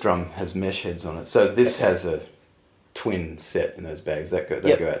 Well, this drum has mesh heads on it. So this has a twin set in those bags. They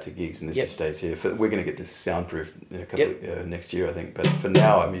go out to gigs, and this just stays here. We're going to get this soundproof in a couple next year, I think. But for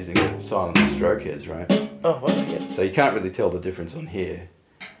now, I'm using silent stroke heads, right? Oh, well, yeah. So you can't really tell the difference on here.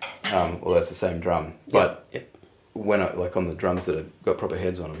 Well, that's the same drum. But when like on the drums that have got proper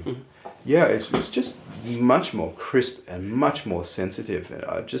heads on them, it's just much more crisp and much more sensitive.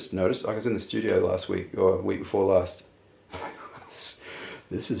 I just noticed, I was in the studio last week or week before last.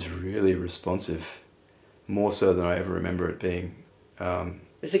 This is really responsive, more so than I ever remember it being.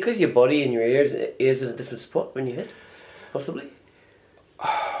 Is it because your body and your ears in a different spot when you hit, possibly?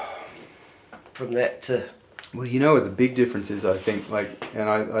 From that to... Well, you know what the big difference is, I think, like, and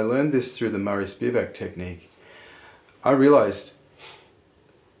I learned this through the Murray Spivak technique. I realized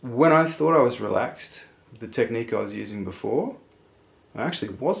when I thought I was relaxed with the technique I was using before, I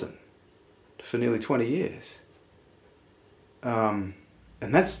actually wasn't for nearly 20 years.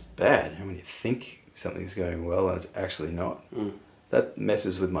 And that's bad. And when you think something's going well and it's actually not, that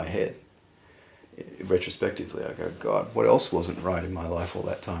messes with my head. Retrospectively, I go, God, what else wasn't right in my life all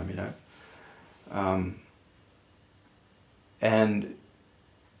that time, you know? And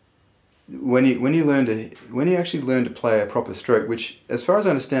when you actually learn to play a proper stroke, which, as far as I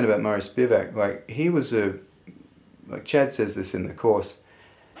understand about Murray Spivak, like, he was like Chad says this in the course.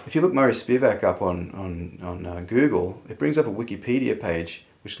 If you look Murray Spivak up on Google, it brings up a Wikipedia page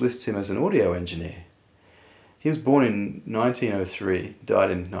which lists him as an audio engineer. He was born in 1903,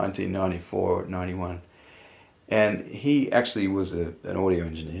 died in 1994 or 91, and he actually was an audio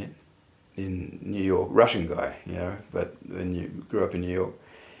engineer in New York, Russian guy, you know, but when you grew up in New York.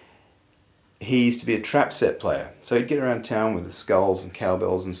 He used to be a trap set player, so he'd get around town with the skulls and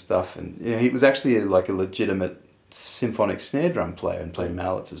cowbells and stuff, and you know, he was actually like a legitimate symphonic snare drum player and played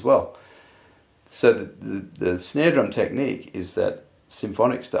mallets as well. So the snare drum technique is that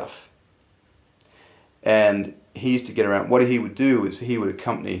symphonic stuff. And he used to get around, what he would do is he would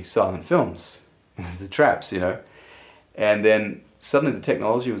accompany silent films, the traps, you know, and then suddenly the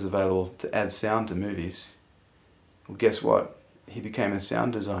technology was available to add sound to movies. Well, guess what? He became a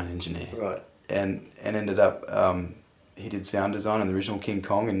sound design engineer. Right. And ended up, he did sound design on the original King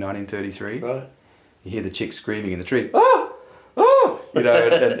Kong in 1933. Right. You hear the chick screaming in the tree, ah, ah, you know,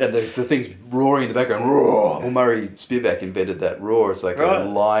 and the thing's roaring in the background, roar. Well, Murray Spivak invented that roar. It's like a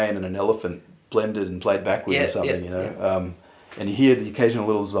lion and an elephant blended and played backwards or something, you know. Yeah. And you hear the occasional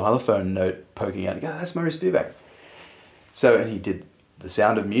little xylophone note poking out. And you go, that's Murray Spivak. So, and he did The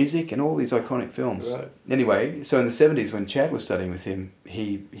Sound of Music and all these iconic films. Right. Anyway, so in the 70s when Chad was studying with him,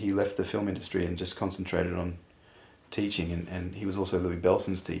 he left the film industry and just concentrated on teaching, and he was also Louis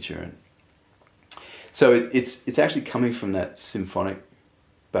Belson's teacher. And so it's actually coming from that symphonic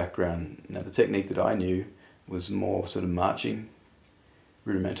background. Now, the technique that I knew was more sort of marching,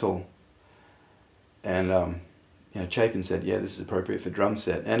 rudimental, and Chapin said, yeah, this is appropriate for drum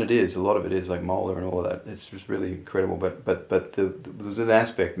set, and it is. A lot of it is, like Moeller and all of that. It's just really incredible. But there's an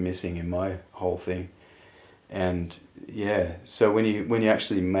aspect missing in my whole thing, and yeah. So when you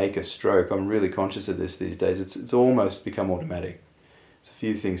actually make a stroke, I'm really conscious of this these days. It's almost become automatic. It's a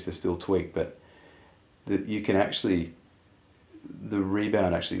few things to still tweak, but you can actually, the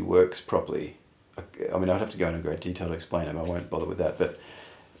rebound actually works properly. I mean, I'd have to go into great detail to explain it. I won't bother with that, but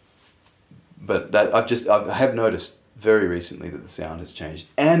that I have noticed very recently that the sound has changed,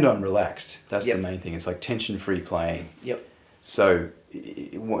 and I'm relaxed. That's the main thing. It's like tension-free playing. Yep. So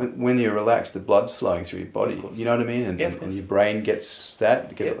when you're relaxed, the blood's flowing through your body. You know what I mean? And your brain gets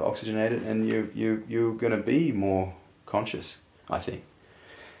oxygenated, and you're going to be more conscious, I think.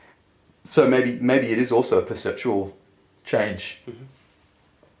 So maybe it is also a perceptual change. Mm-hmm.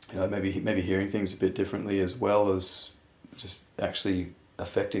 Maybe hearing things a bit differently, as well as just actually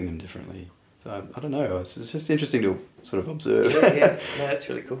affecting them differently. So I don't know. It's just interesting to sort of observe. Yeah. No, that's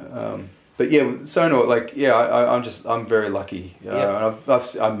really cool. But yeah, with Sonar, like I'm very lucky.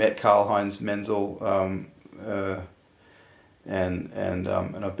 I've met Karl-Heinz Menzel, and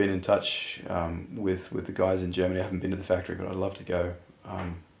I've been in touch with the guys in Germany. I haven't been to the factory, but I'd love to go.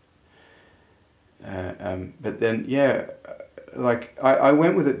 But then like I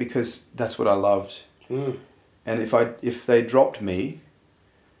went with it because that's what I loved. Mm. And if they dropped me,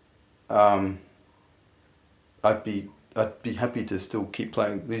 I'd be happy to still keep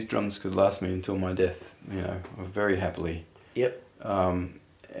playing. These drums could last me until my death, very happily. Yep. And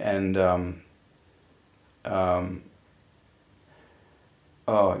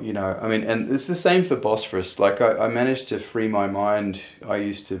it's the same for Bosphorus. Like I managed to free my mind. I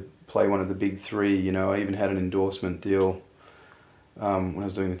used to play one of the big three, I even had an endorsement deal when I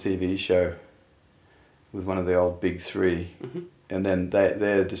was doing the TV show with one of the old big three. Mm-hmm. And then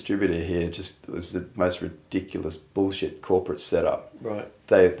their distributor here just was the most ridiculous bullshit corporate setup. Right.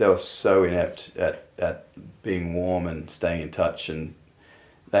 They were so inept at being warm and staying in touch, and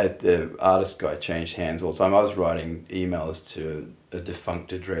the artist guy changed hands all the time. I was writing emails to a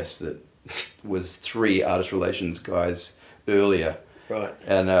defunct address that was 3 artist relations guys earlier. Right.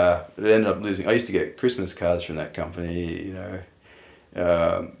 And it ended up losing. I used to get Christmas cards from that company,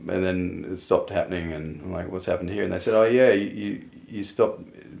 and then it stopped happening, and I'm like, what's happened here? And they said, oh yeah, you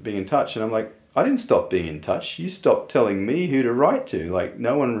stopped being in touch. And I'm like, I didn't stop being in touch. You stopped telling me who to write to. Like,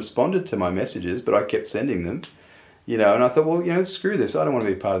 no one responded to my messages, but I kept sending them, and I thought, well, screw this. I don't want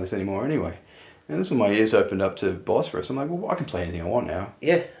to be part of this anymore anyway. And this is when my ears opened up to Bosphorus. I'm like, well, I can play anything I want now.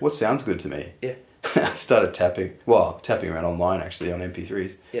 Yeah. What sounds good to me? Yeah. I started tapping around online, actually, on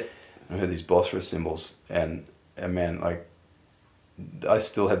MP3s. Yeah. I heard these Bosphorus cymbals, and man, like, I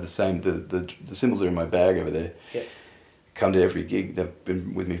still have the same, the cymbals are in my bag over there. Yeah. Come to every gig. They've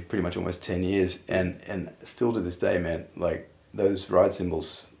been with me pretty much almost 10 years, and still to this day, man, like, those ride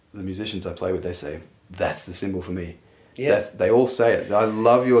cymbals, the musicians I play with, they say, that's the cymbal for me. Yeah. They all say it. I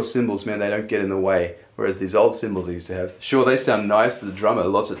love your cymbals, man, they don't get in the way. Whereas these old cymbals I used to have, sure, they sound nice for the drummer,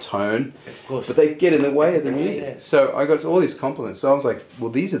 lots of tone, of course, but they get in the way of the music. Yeah. So I got all these compliments. So I was like,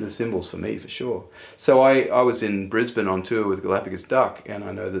 well, these are the cymbals for me, for sure. So I was in Brisbane on tour with Galapagos Duck, and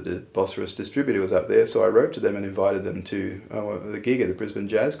I know that the Bosphorus distributor was up there, so I wrote to them and invited them to the gig at the Brisbane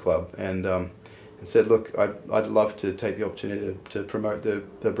Jazz Club, and said, look, I'd love to take the opportunity to promote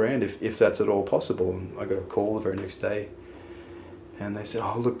the brand if that's at all possible. And I got a call the very next day. And they said,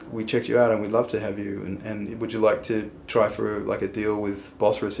 oh, look, we checked you out and we'd love to have you. And would you like to try for like a deal with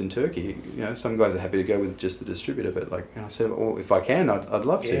Bosphorus in Turkey? Some guys are happy to go with just the distributor, but I said, well, if I can, I'd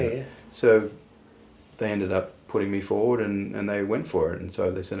love to. Yeah. So they ended up putting me forward and they went for it. And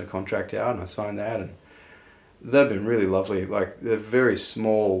so they sent a contract out and I signed that. And they've been really lovely. Like, they're a very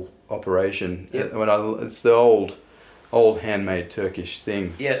small operation. Yep. It's the old handmade Turkish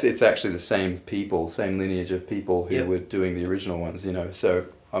thing. Yeah. It's actually the same people, same lineage of people who were doing the original ones, So,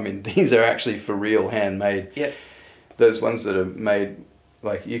 I mean, these are actually for real handmade. Yeah. Those ones that are made,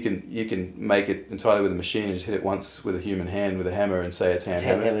 like, you can make it entirely with a machine and just hit it once with a human hand with a hammer and say it's hand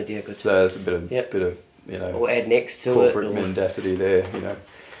hammered. Yeah, good. So there's a bit of or add next to corporate mendacity there,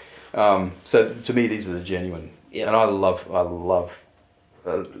 So to me, these are the genuine. Yeah. And I love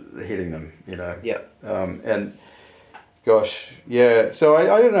hitting them, Yeah. And gosh, yeah. So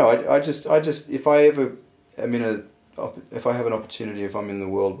I don't know. I just if I ever if I have an opportunity, if I'm in the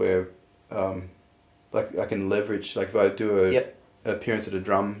world where like I can leverage, like if I do an appearance at a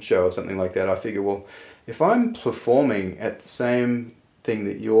drum show or something like that, I figure, well, if I'm performing at the same thing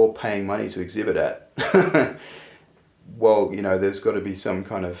that you're paying money to exhibit at, well, there's got to be some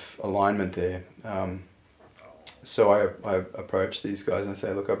kind of alignment there. So I approach these guys and I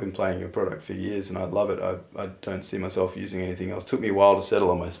say, look, I've been playing your product for years and I love it. I don't see myself using anything else. It took me a while to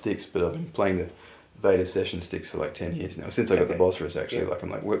settle on my sticks, but I've been playing the Vader Session sticks for like 10 years now, since I got the Bosphorus actually. Like, I'm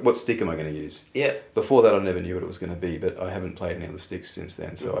like, what stick am I going to use? Yeah. Before that I never knew what it was going to be, but I haven't played any other sticks since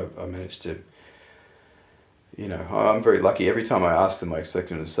then, so I managed to, you know, I'm very lucky. Every time I ask them I expect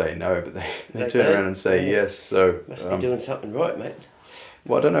them to say no, but they turn around and say yes, so... Must be doing something right, mate.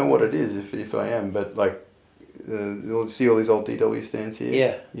 Well, I don't know what it is, if I am, but like, you'll see all these old DW stands here.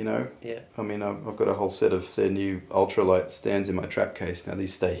 Yeah. You know. Yeah. I mean, I've got a whole set of their new ultralight stands in my trap case. Now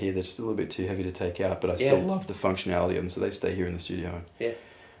these stay here. They're just a little bit too heavy to take out, but I still love the functionality of them, so they stay here in the studio. Yeah.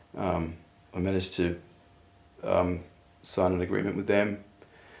 I managed to sign an agreement with them,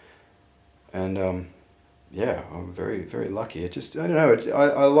 and yeah, I'm very, very lucky. It just, I don't know.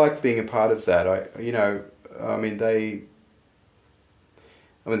 I like being a part of that.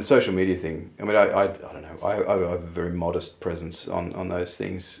 The social media thing, I don't know, I have a very modest presence on those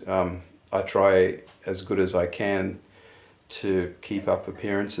things. I try as good as I can to keep up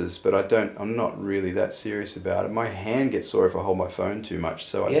appearances, but I'm not really that serious about it. My hand gets sore if I hold my phone too much,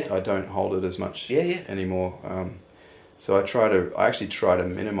 so I don't hold it as much anymore. So I actually try to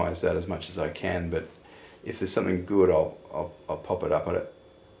minimize that as much as I can, but if there's something good, I'll pop it up.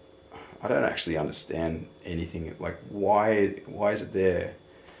 I don't actually understand anything, like why is it there?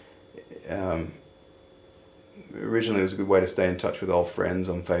 Originally it was a good way to stay in touch with old friends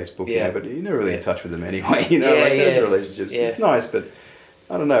on Facebook, you know, but you're never really in touch with them anyway, you know, those relationships. It's nice, but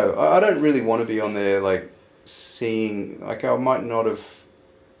I don't know, I don't really want to be on there like seeing, like I might not have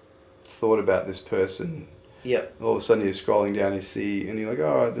thought about this person. Yeah. All of a sudden you're scrolling down, you see, and you're like,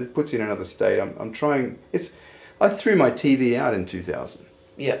 oh, it puts you in another state. I'm trying, I threw my TV out in 2000.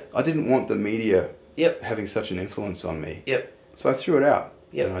 Yeah. I didn't want the media having such an influence on me. Yep. So I threw it out.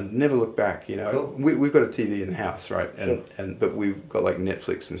 Yeah. And I never looked back, you know. Cool. We've got a TV in the house, right? But we've got like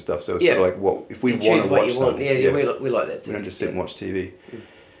Netflix and stuff, so it's sort of like, what if we want to watch something? Yeah, we like that too. We don't just sit and watch TV.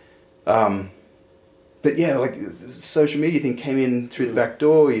 But yeah, like the social media thing came in through the back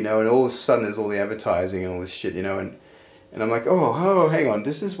door, you know, and all of a sudden there's all the advertising and all this shit, you know, and I'm like, oh, hang on,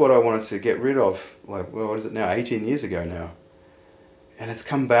 this is what I wanted to get rid of, like, well, what is it now, 18 years ago now. And it's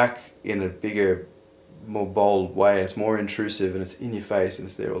come back in a bigger, more bold way. It's more intrusive and it's in your face and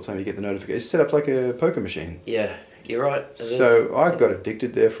it's there all the time. You get the notification. It's set up like a poker machine. Yeah, you're right. So I got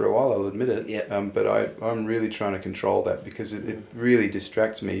addicted there for a while, I'll admit it. Yeah. But I'm really trying to control that because it really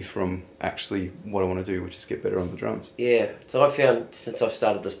distracts me from actually what I want to do, which is get better on the drums. Yeah. So I found since I've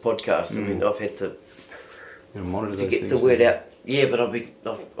started this podcast, I mean, I've had to monitor those things, get the word out. Yeah, but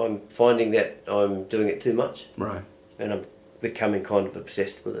I'm finding that I'm doing it too much. Right. And I'm becoming kind of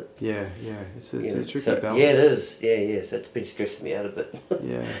obsessed with it. Yeah, it's a tricky balance. Yeah, it is. Yeah. So it's been stressing me out a bit.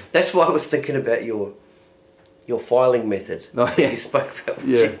 Yeah. That's why I was thinking about your filing method. Oh yeah. You spoke about.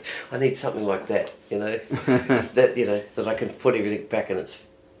 Yeah. I need something like that. You know, that I can put everything back in its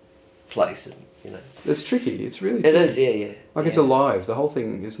place. And it's tricky. It's really. It is. Yeah. Like it's alive. The whole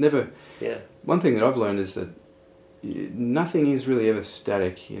thing is never. Yeah. One thing that I've learned is that nothing is really ever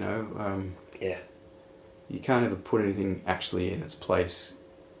static. You know. Yeah. You can't ever put anything actually in its place.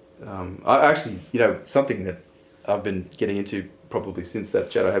 I actually, something that I've been getting into probably since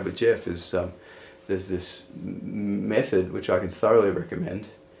that chat I had with Jeff is there's this method which I can thoroughly recommend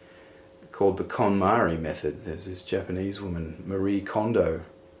called the KonMari method. There's this Japanese woman, Marie Kondo.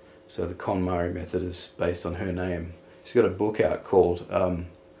 So the KonMari method is based on her name. She's got a book out called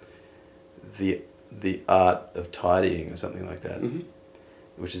The Art of Tidying or something like that. Mm-hmm.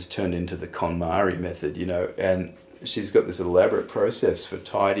 Which is turned into the KonMari method, and she's got this elaborate process for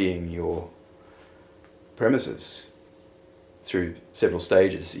tidying your premises through several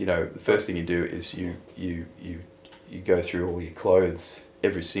stages. The first thing you do is you go through all your clothes,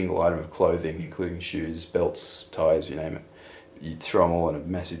 every single item of clothing, including shoes, belts, ties, you name it. You throw them all in a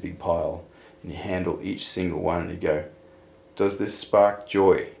massive big pile, and you handle each single one, and you go, does this spark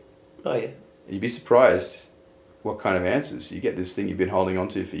joy? Oh yeah. You'd be surprised what kind of answers. You get this thing you've been holding on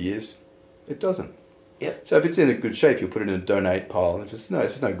to for years. It doesn't. Yep. So if it's in a good shape, you'll put it in a donate pile. If it's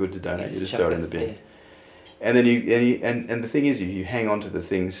no good to donate, you just throw it in the bin. Yeah. And then and the thing is, you hang on to the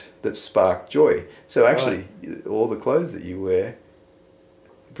things that spark joy. So actually, all the clothes that you wear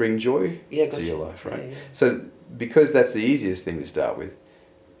bring joy to your life, right? Yeah. So because that's the easiest thing to start with,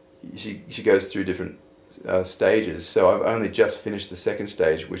 she goes through different stages. So I've only just finished the second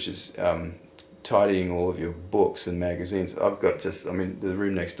stage, which is tidying all of your books and magazines. I've got the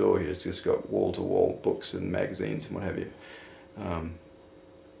room next door here has just got wall-to-wall books and magazines and what have you.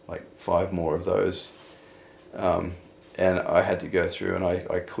 Like 5 more of those. And I had to go through and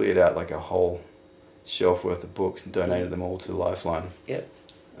I cleared out like a whole shelf worth of books and donated them all to Lifeline. Yep.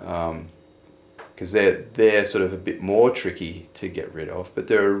 Because they're sort of a bit more tricky to get rid of, but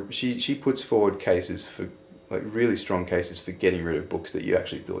she puts forward cases for, like, really strong cases for getting rid of books that you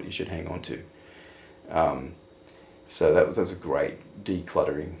actually thought you should hang on to. So that was a great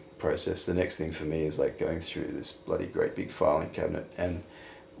decluttering process. The next thing for me is like going through this bloody great big filing cabinet, and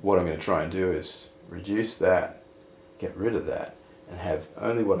what I'm going to try and do is reduce that, get rid of that, and have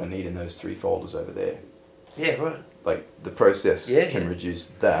only what I need in those 3 folders over there. Yeah, right. Like, the process can reduce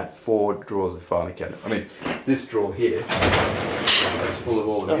that. 4 drawers of filing cabinet. I mean, this drawer here is full of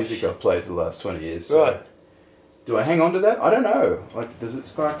all the music I've played for the last 20 years. So right. do I hang on to that? I don't know. Like, does it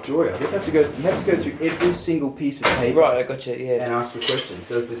spark joy? I guess you have to go through every single piece of paper. Right, I got you. Yeah. And ask the question: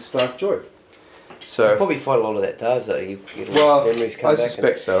 does this spark joy? So you probably find a lot of that does, though. Memories come I back.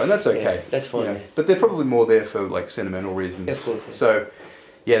 suspect so, and that's okay. Yeah, that's fine. You know, but they're probably more there for like sentimental reasons. Of course. So,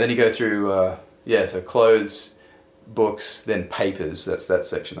 yeah, then you go through so clothes, books, then papers. That's that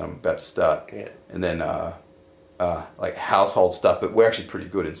section I'm about to start. Yeah. And then like household stuff, but we're actually pretty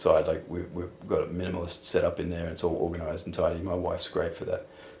good inside. Like we've got a minimalist setup in there. It's all organised and tidy. My wife's great for that.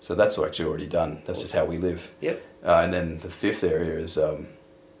 So that's actually already done. That's just how we live. Yep. And then the 5th area is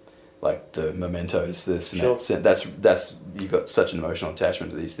like the mementos. This and sure. that's you've got such an emotional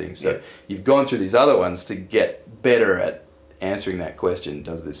attachment to these things. So you've gone through these other ones to get better at answering that question: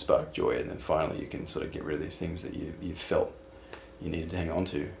 does this spark joy? And then finally you can sort of get rid of these things that you felt you needed to hang on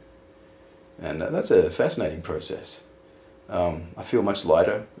to. And that's a fascinating process. I feel much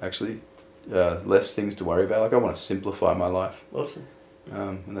lighter, actually. Less things to worry about. Like, I want to simplify my life. Awesome.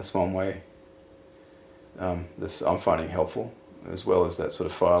 And that's one way this I'm finding helpful, as well as that sort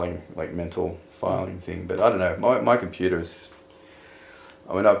of filing, like mental filing thing. But I don't know, my computer is,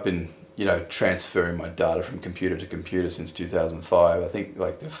 I mean, I've been, transferring my data from computer to computer since 2005. I think,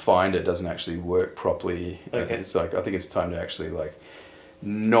 like, the Finder doesn't actually work properly. Okay. It's like, I think it's time to actually, like,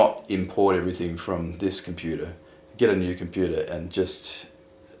 not import everything from this computer, get a new computer and just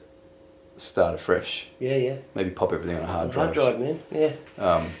start afresh. Yeah. Maybe pop everything on a hard drive. Hard drive, man. Yeah.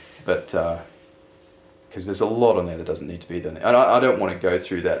 But because there's a lot on there that doesn't need to be there, and I don't want to go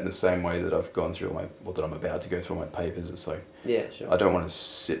through that in the same way that I've gone through that I'm about to go through all my papers. It's like, yeah, sure. I don't want to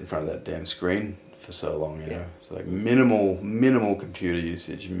sit in front of that damn screen for so long. You know, it's like minimal computer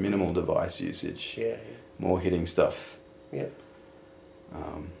usage, minimal device usage. Yeah. More hitting stuff. Yeah.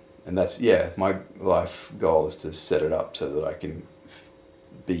 And that's, my life goal is to set it up so that I can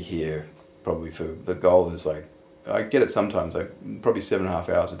be here probably for, the goal is like, I get it sometimes, like probably 7.5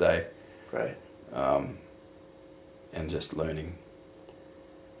 hours a day. Great. And just learning.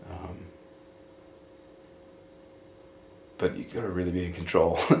 But you got to really be in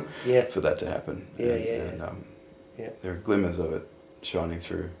control for that to happen. And there are glimmers of it shining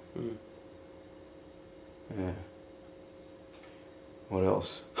through. Mm. Yeah. What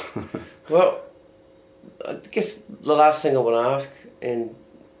else? Well, I guess the last thing I want to ask, and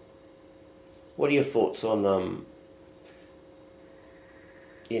what are your thoughts on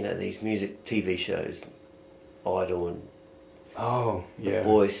these music TV shows, Idol and The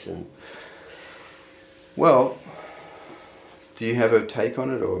Voice and. Well, do you have a take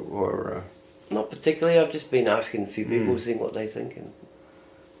on it, or? Not particularly. I've just been asking a few people, seeing what they think, and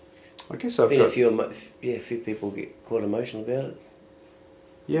I guess I've got a few people get quite emotional about it.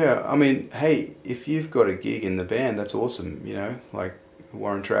 Yeah, I mean, hey, if you've got a gig in the band, that's awesome. Like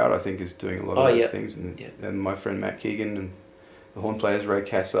Warren Trout, I think, is doing a lot of those things, and my friend Matt Keegan and the horn players Ray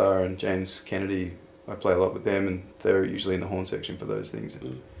Cassar and James Kennedy, I play a lot with them, and they're usually in the horn section for those things.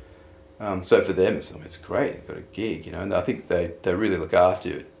 So for them, it's great. You've got a gig, and I think they really look after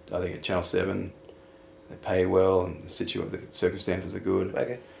you. I think at Channel 7, they pay well, and the circumstances are good.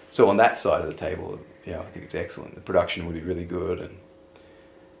 Okay. So on that side of the table, I think it's excellent. The production would be really good, and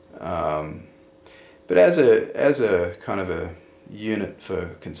but as a kind of a unit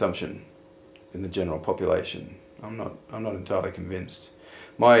for consumption in the general population, I'm not entirely convinced.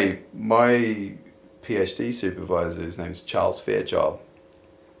 My PhD supervisor, his name's Charles Fairchild.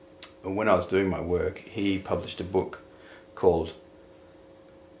 When I was doing my work, he published a book called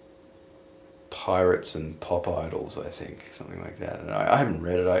Pirates and Pop Idols, I think, something like that. And I haven't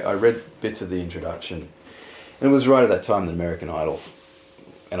read it. I read bits of the introduction, and it was right at that time that American Idol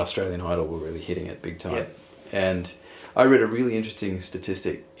and Australian Idol were really hitting it big time. Yep. And I read a really interesting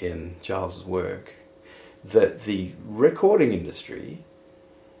statistic in Charles's work that the recording industry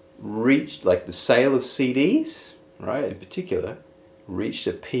reached, like the sale of CDs, right, in particular, reached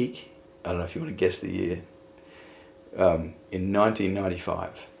a peak, I don't know if you want to guess the year, in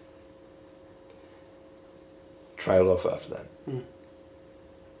 1995. Trailed off after that.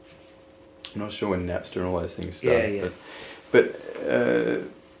 I'm not sure when Napster and all those things started. Yeah, yeah. But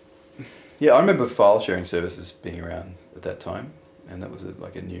yeah, I remember file sharing services being around at that time, and that was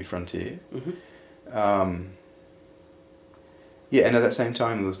like a new frontier. Mm-hmm. Yeah, and at that same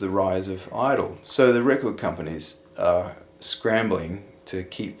time there was the rise of Idol. So the record companies are scrambling to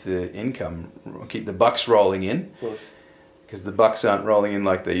keep the income, keep the bucks rolling in, because the bucks aren't rolling in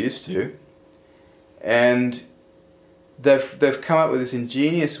like they used to. And they've come up with this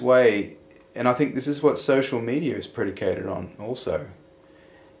ingenious way, and I think this is what social media is predicated on also,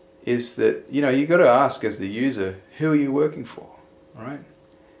 is that, you know, you got to ask as the user, who are you working for, all right?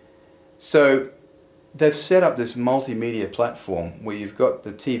 So they've set up this multimedia platform where you've got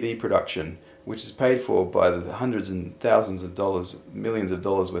the TV production, which is paid for by the hundreds and thousands of dollars, millions of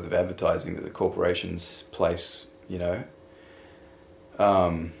dollars worth of advertising that the corporations place, you know.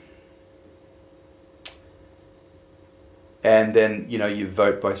 And then, you know, you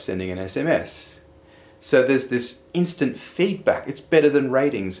vote by sending an SMS. So there's this instant feedback. It's better than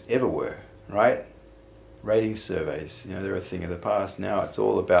ratings ever were, right? Rating surveys, you know, they're a thing of the past. Now it's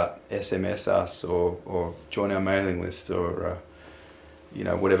all about SMS us or join our mailing list or, you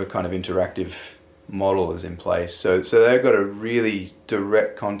know, whatever kind of interactive model is in place. So they've got a really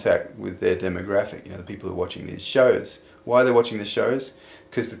direct contact with their demographic, you know, the people who are watching these shows. Why are they watching the shows?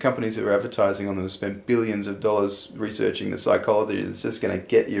 Because the companies who are advertising on them have spent billions of dollars researching the psychology that's just going to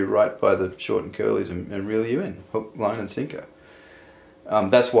get you right by the short and curlies and reel you in, hook, line and sinker.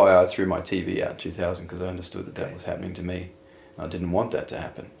 That's why I threw my TV out in 2000, because I understood that was happening to me. I didn't want that to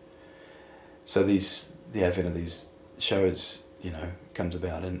happen. So the advent of these shows, you know, comes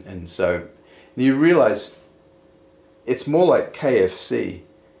about, and so you realise it's more like KFC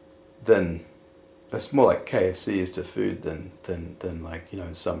than... It's more like KFC is to food than like, you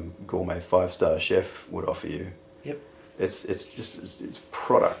know, some gourmet 5-star chef would offer you. Yep. It's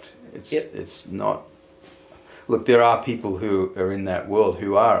product. It's not. Look, there are people who are in that world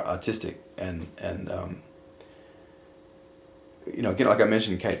who are artistic and you know, again, like I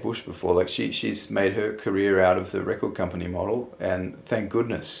mentioned Kate Bush before, like she's made her career out of the record company model, and thank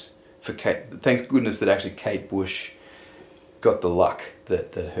goodness that actually Kate Bush got the luck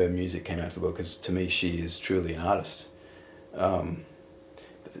that her music came out to the world, because to me she is truly an artist.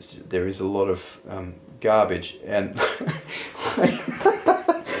 There is a lot of garbage, and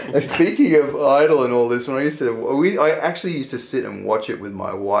speaking of Idol and all this, when I actually used to sit and watch it with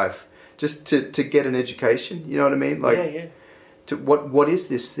my wife just to get an education. You know what I mean? Like, yeah. To what is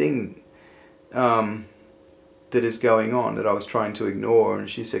this thing that is going on that I was trying to ignore? And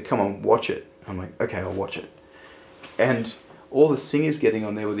she said, "Come on, watch it." I'm like, "Okay, I'll watch it." And all the singers getting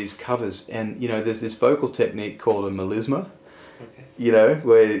on there with these covers, and you know, there's this vocal technique called a melisma. Okay. You know,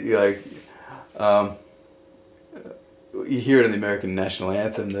 where you like, you hear it in the American national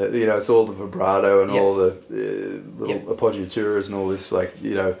anthem. That, you know, it's all the vibrato and all the little appoggiaturas and all this, like,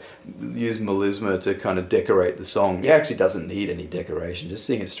 you know, use melisma to kind of decorate the song. It actually doesn't need any decoration. Just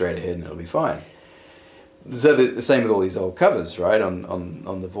sing it straight ahead and it'll be fine. So the same with all these old covers, right,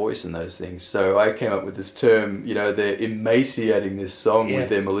 on The Voice and those things. So I came up with this term, you know, they're emaciating this song with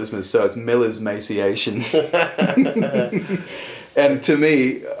their melismas, so it's melismaciation. And to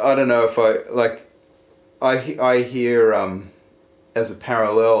me, I don't know if I hear as a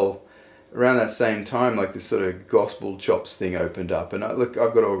parallel, around that same time, like this sort of gospel chops thing opened up. And I've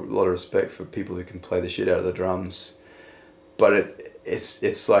got a lot of respect for people who can play the shit out of the drums, but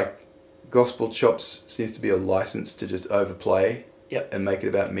it's like, gospel chops seems to be a license to just overplay and make it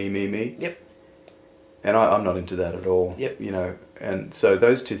about me. Yep. And I'm not into that at all. Yep. You know, and so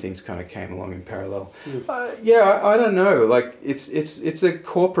those two things kind of came along in parallel. Mm. I don't know. Like, it's a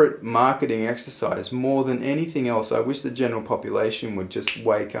corporate marketing exercise more than anything else. I wish the general population would just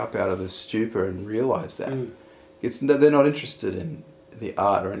wake up out of the stupor and realize that. Mm. They're not interested in the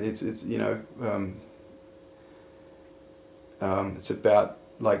art, or it's you know, it's about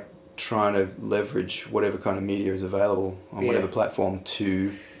like trying to leverage whatever kind of media is available on whatever platform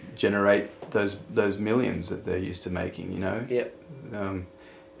to generate those millions that they're used to making, you know. Yep.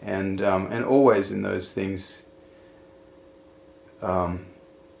 And always in those things, I'll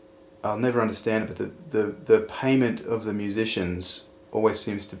never understand it, but the payment of the musicians always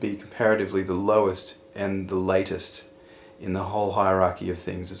seems to be comparatively the lowest and the latest in the whole hierarchy of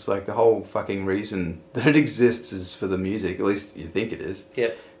things. It's like the whole fucking reason that it exists is for the music, at least you think it is.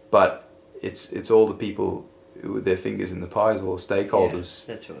 Yeah. But it's all the people with their fingers in the pies, all the stakeholders.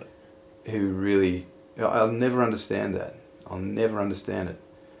 Yeah, that's right. Who really, I'll never understand that. I'll never understand it.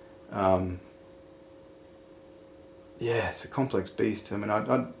 It's a complex beast. I mean,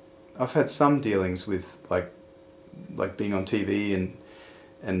 I've had some dealings with like being on TV and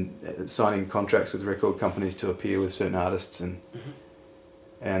signing contracts with record companies to appear with certain artists,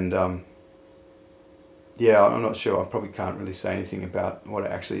 and yeah, I'm not sure. I probably can't really say anything about what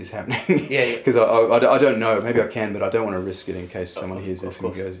actually is happening. Because I don't know. Maybe I can, but I don't want to risk it in case someone hears this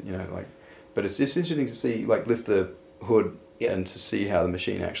and goes, like. But it's just interesting to see, like, lift the hood and to see how the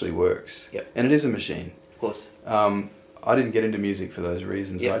machine actually works. And it is a machine. Of course. I didn't get into music for those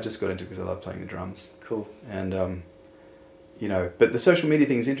reasons. I just got into it because I love playing the drums. Cool. And but the social media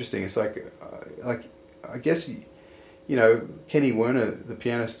thing is interesting. It's like I guess, Kenny Werner, the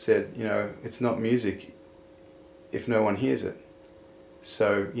pianist, said, it's not music if no one hears it.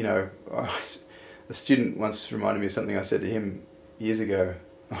 So, a student once reminded me of something I said to him years ago.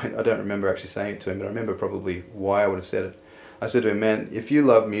 I don't remember actually saying it to him, but I remember probably why I would have said it. I said to him, man, if you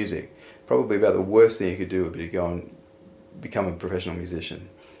love music, probably about the worst thing you could do would be to go and become a professional musician,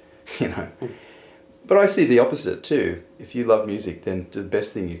 But I see the opposite too. If you love music, then the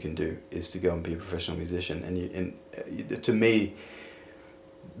best thing you can do is to go and be a professional musician. And to me,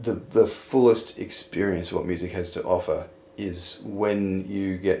 the fullest experience of what music has to offer is when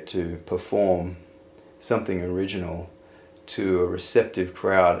you get to perform something original to a receptive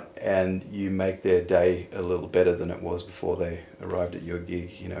crowd and you make their day a little better than it was before they arrived at your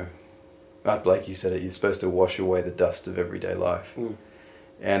gig. Art Blakey said it, you're supposed to wash away the dust of everyday life.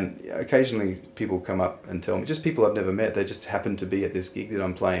 And occasionally people come up and tell me, just people I've never met, they just happen to be at this gig that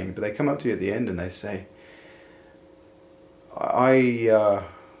I'm playing, but they come up to you at the end and they say, I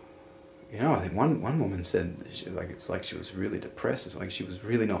think one woman said, it's like she was really depressed, it's like she was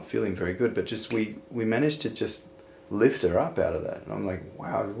really not feeling very good, but just we managed to just lift her up out of that. And I'm like,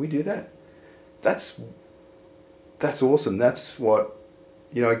 wow, did we do that? That's awesome. That's what,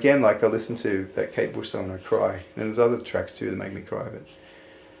 again, like I listen to that Kate Bush song and I cry, and there's other tracks too that make me cry, but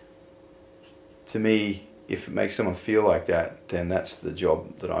to me, if it makes someone feel like that, then that's the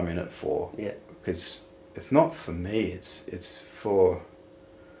job that I'm in it for. Because it's not for me, it's for,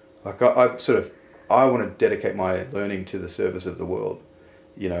 like, I want to dedicate my learning to the service of the world,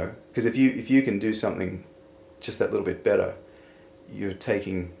 because if you can do something just that little bit better, you're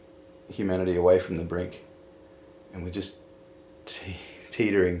taking humanity away from the brink, and we're just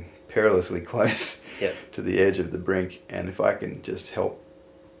teetering perilously close to the edge of the brink. And if I can just help,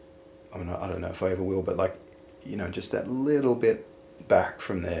 I don't know if I ever will, but just that little bit back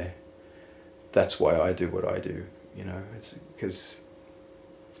from there, that's why I do what I do. It's because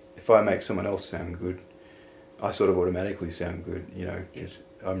if I make someone else sound good, I sort of automatically sound good, because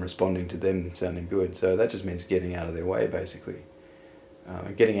I'm responding to them sounding good. So that just means getting out of their way, basically.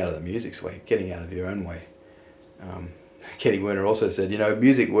 Getting out of the music's way, getting out of your own way. Kenny Werner also said,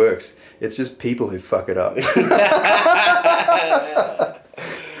 music works. It's just people who fuck it up.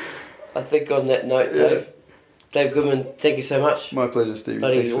 I think on that note, Dave Goodman, thank you so much. My pleasure, Steve.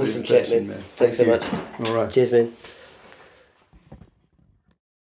 Bloody awesome chat, man. Thanks so much. All right. Cheers, man.